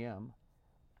GM,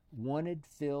 wanted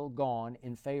Phil gone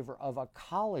in favor of a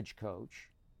college coach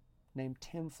named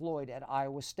Tim Floyd at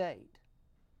Iowa State.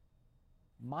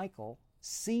 Michael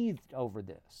seethed over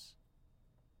this.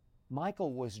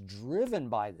 Michael was driven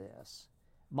by this.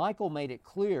 Michael made it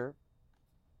clear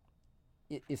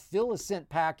if Phil is sent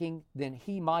packing, then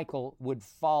he, Michael, would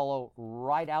follow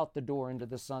right out the door into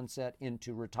the sunset,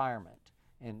 into retirement.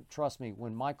 And trust me,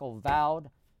 when Michael vowed,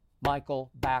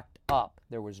 Michael backed up.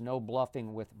 There was no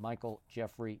bluffing with Michael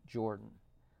Jeffrey Jordan.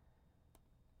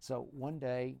 So one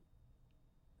day,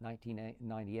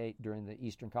 1998, during the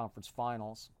Eastern Conference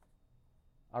Finals,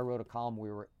 I wrote a column.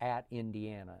 We were at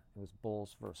Indiana. It was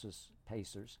Bulls versus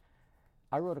Pacers.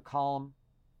 I wrote a column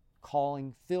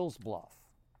calling Phil's bluff.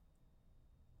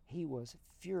 He was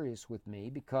furious with me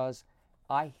because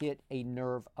I hit a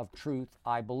nerve of truth,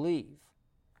 I believe.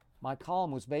 My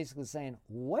column was basically saying,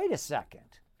 wait a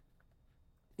second.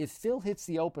 If Phil hits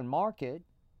the open market,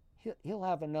 he'll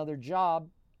have another job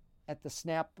at the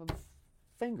snap of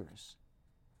fingers.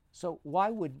 So why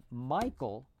would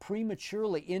Michael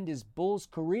prematurely end his Bulls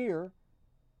career?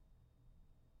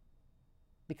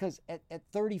 Because at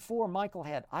 34, Michael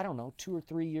had, 2 or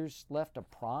 3 years left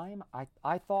of prime,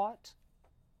 I thought.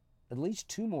 At least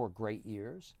 2 more great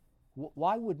years.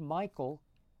 Why would Michael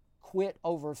quit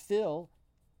over Phil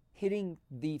hitting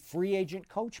the free agent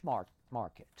coach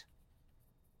market?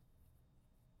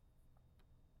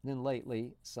 Then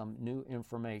lately, some new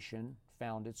information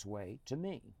found its way to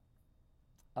me.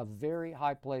 A very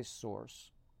high-placed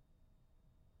source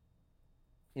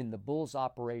in the Bulls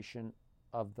operation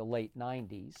of the late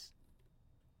 90s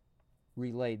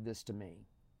relayed this to me.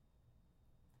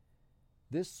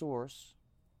 This source,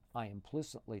 I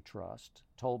implicitly trust,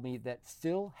 told me that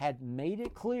Phil had made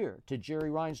it clear to Jerry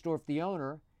Reinsdorf, the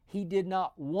owner, he did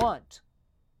not want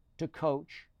to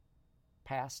coach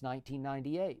past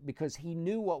 1998 because he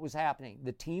knew what was happening.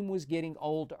 The team was getting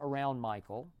old around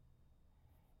Michael,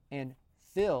 and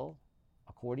Phil,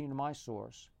 according to my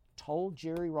source, told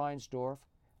Jerry Reinsdorf,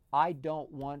 I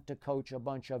don't want to coach a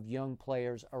bunch of young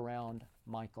players around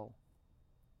Michael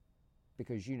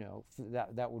because,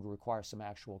 that would require some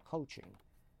actual coaching.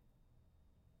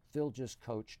 Phil just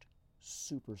coached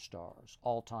superstars,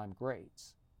 all-time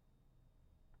greats.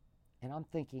 And I'm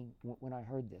thinking, when I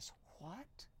heard this,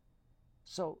 what?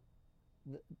 So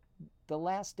the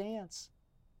Last Dance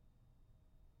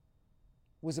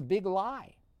was a big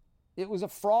lie. It was a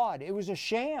fraud. It was a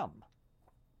sham.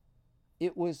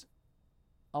 It was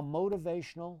a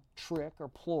motivational trick or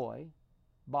ploy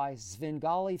by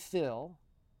Svengali Phil,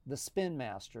 the spin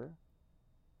master,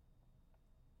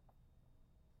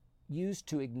 used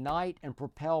to ignite and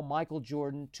propel Michael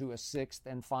Jordan to a 6th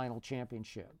and final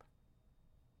championship.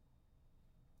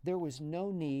 There was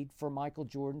no need for Michael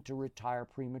Jordan to retire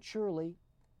prematurely,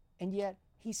 and yet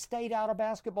he stayed out of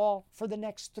basketball for the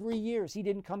next 3 years. He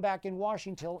didn't come back in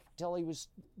Washington till he was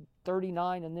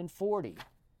 39 and then 40.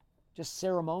 Just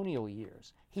ceremonial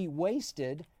years. He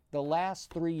wasted the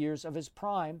last 3 years of his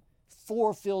prime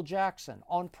for Phil Jackson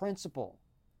on principle.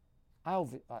 I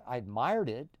admired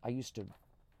it. I used to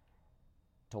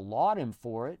laud him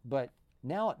for it, but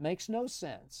now it makes no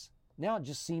sense. Now it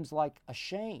just seems like a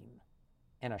shame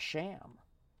and a sham.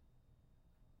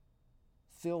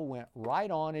 Phil went right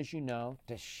on, as you know,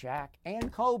 to Shaq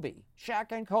and Kobe.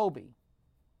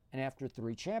 And after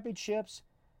 3 championships,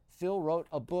 Phil wrote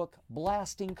a book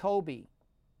blasting Kobe,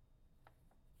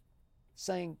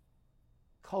 saying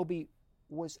Kobe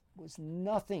was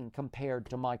nothing compared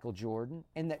to Michael Jordan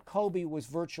and that Kobe was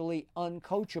virtually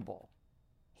uncoachable.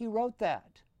 He wrote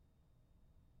that.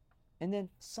 And then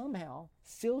somehow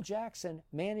Phil Jackson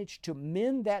managed to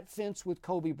mend that fence with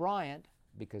Kobe Bryant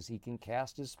because he can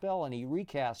cast his spell, and he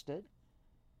recast it,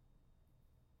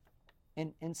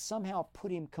 and somehow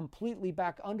put him completely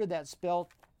back under that spell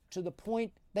to the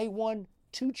point they won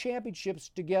 2 championships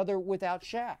together without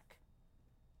Shaq.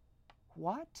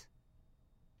 What?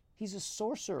 He's a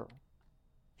sorcerer.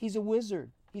 He's a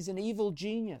wizard. He's an evil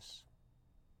genius.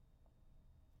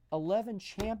 11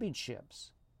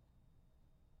 championships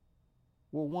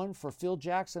were won for Phil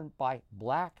Jackson by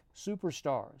black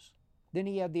superstars. Then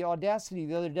he had the audacity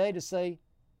the other day to say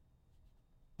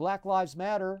Black Lives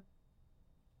Matter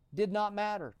did not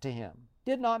matter to him.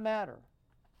 Did not matter.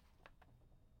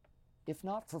 if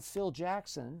not for Phil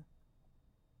Jackson,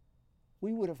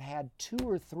 we would have had 2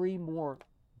 or 3 more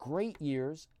great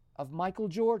years of Michael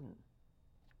Jordan.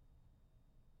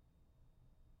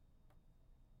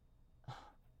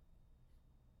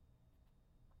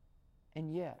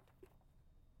 And yet,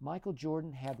 Michael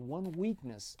Jordan had one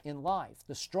weakness in life.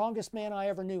 The strongest man I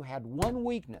ever knew had one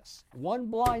weakness, one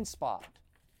blind spot.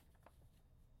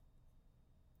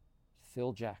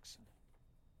 Phil Jackson.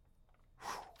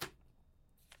 Whew.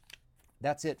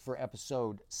 That's it for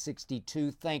episode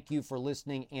 62. Thank you for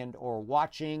listening and or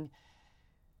watching.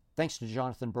 Thanks to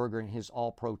Jonathan Berger and his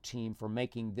All-Pro team for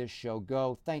making this show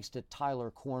go. Thanks to Tyler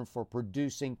Korn for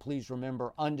producing. Please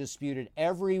remember, Undisputed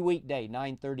every weekday,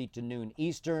 9:30 to noon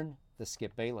Eastern, The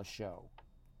Skip Bayless Show,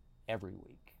 every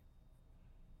week.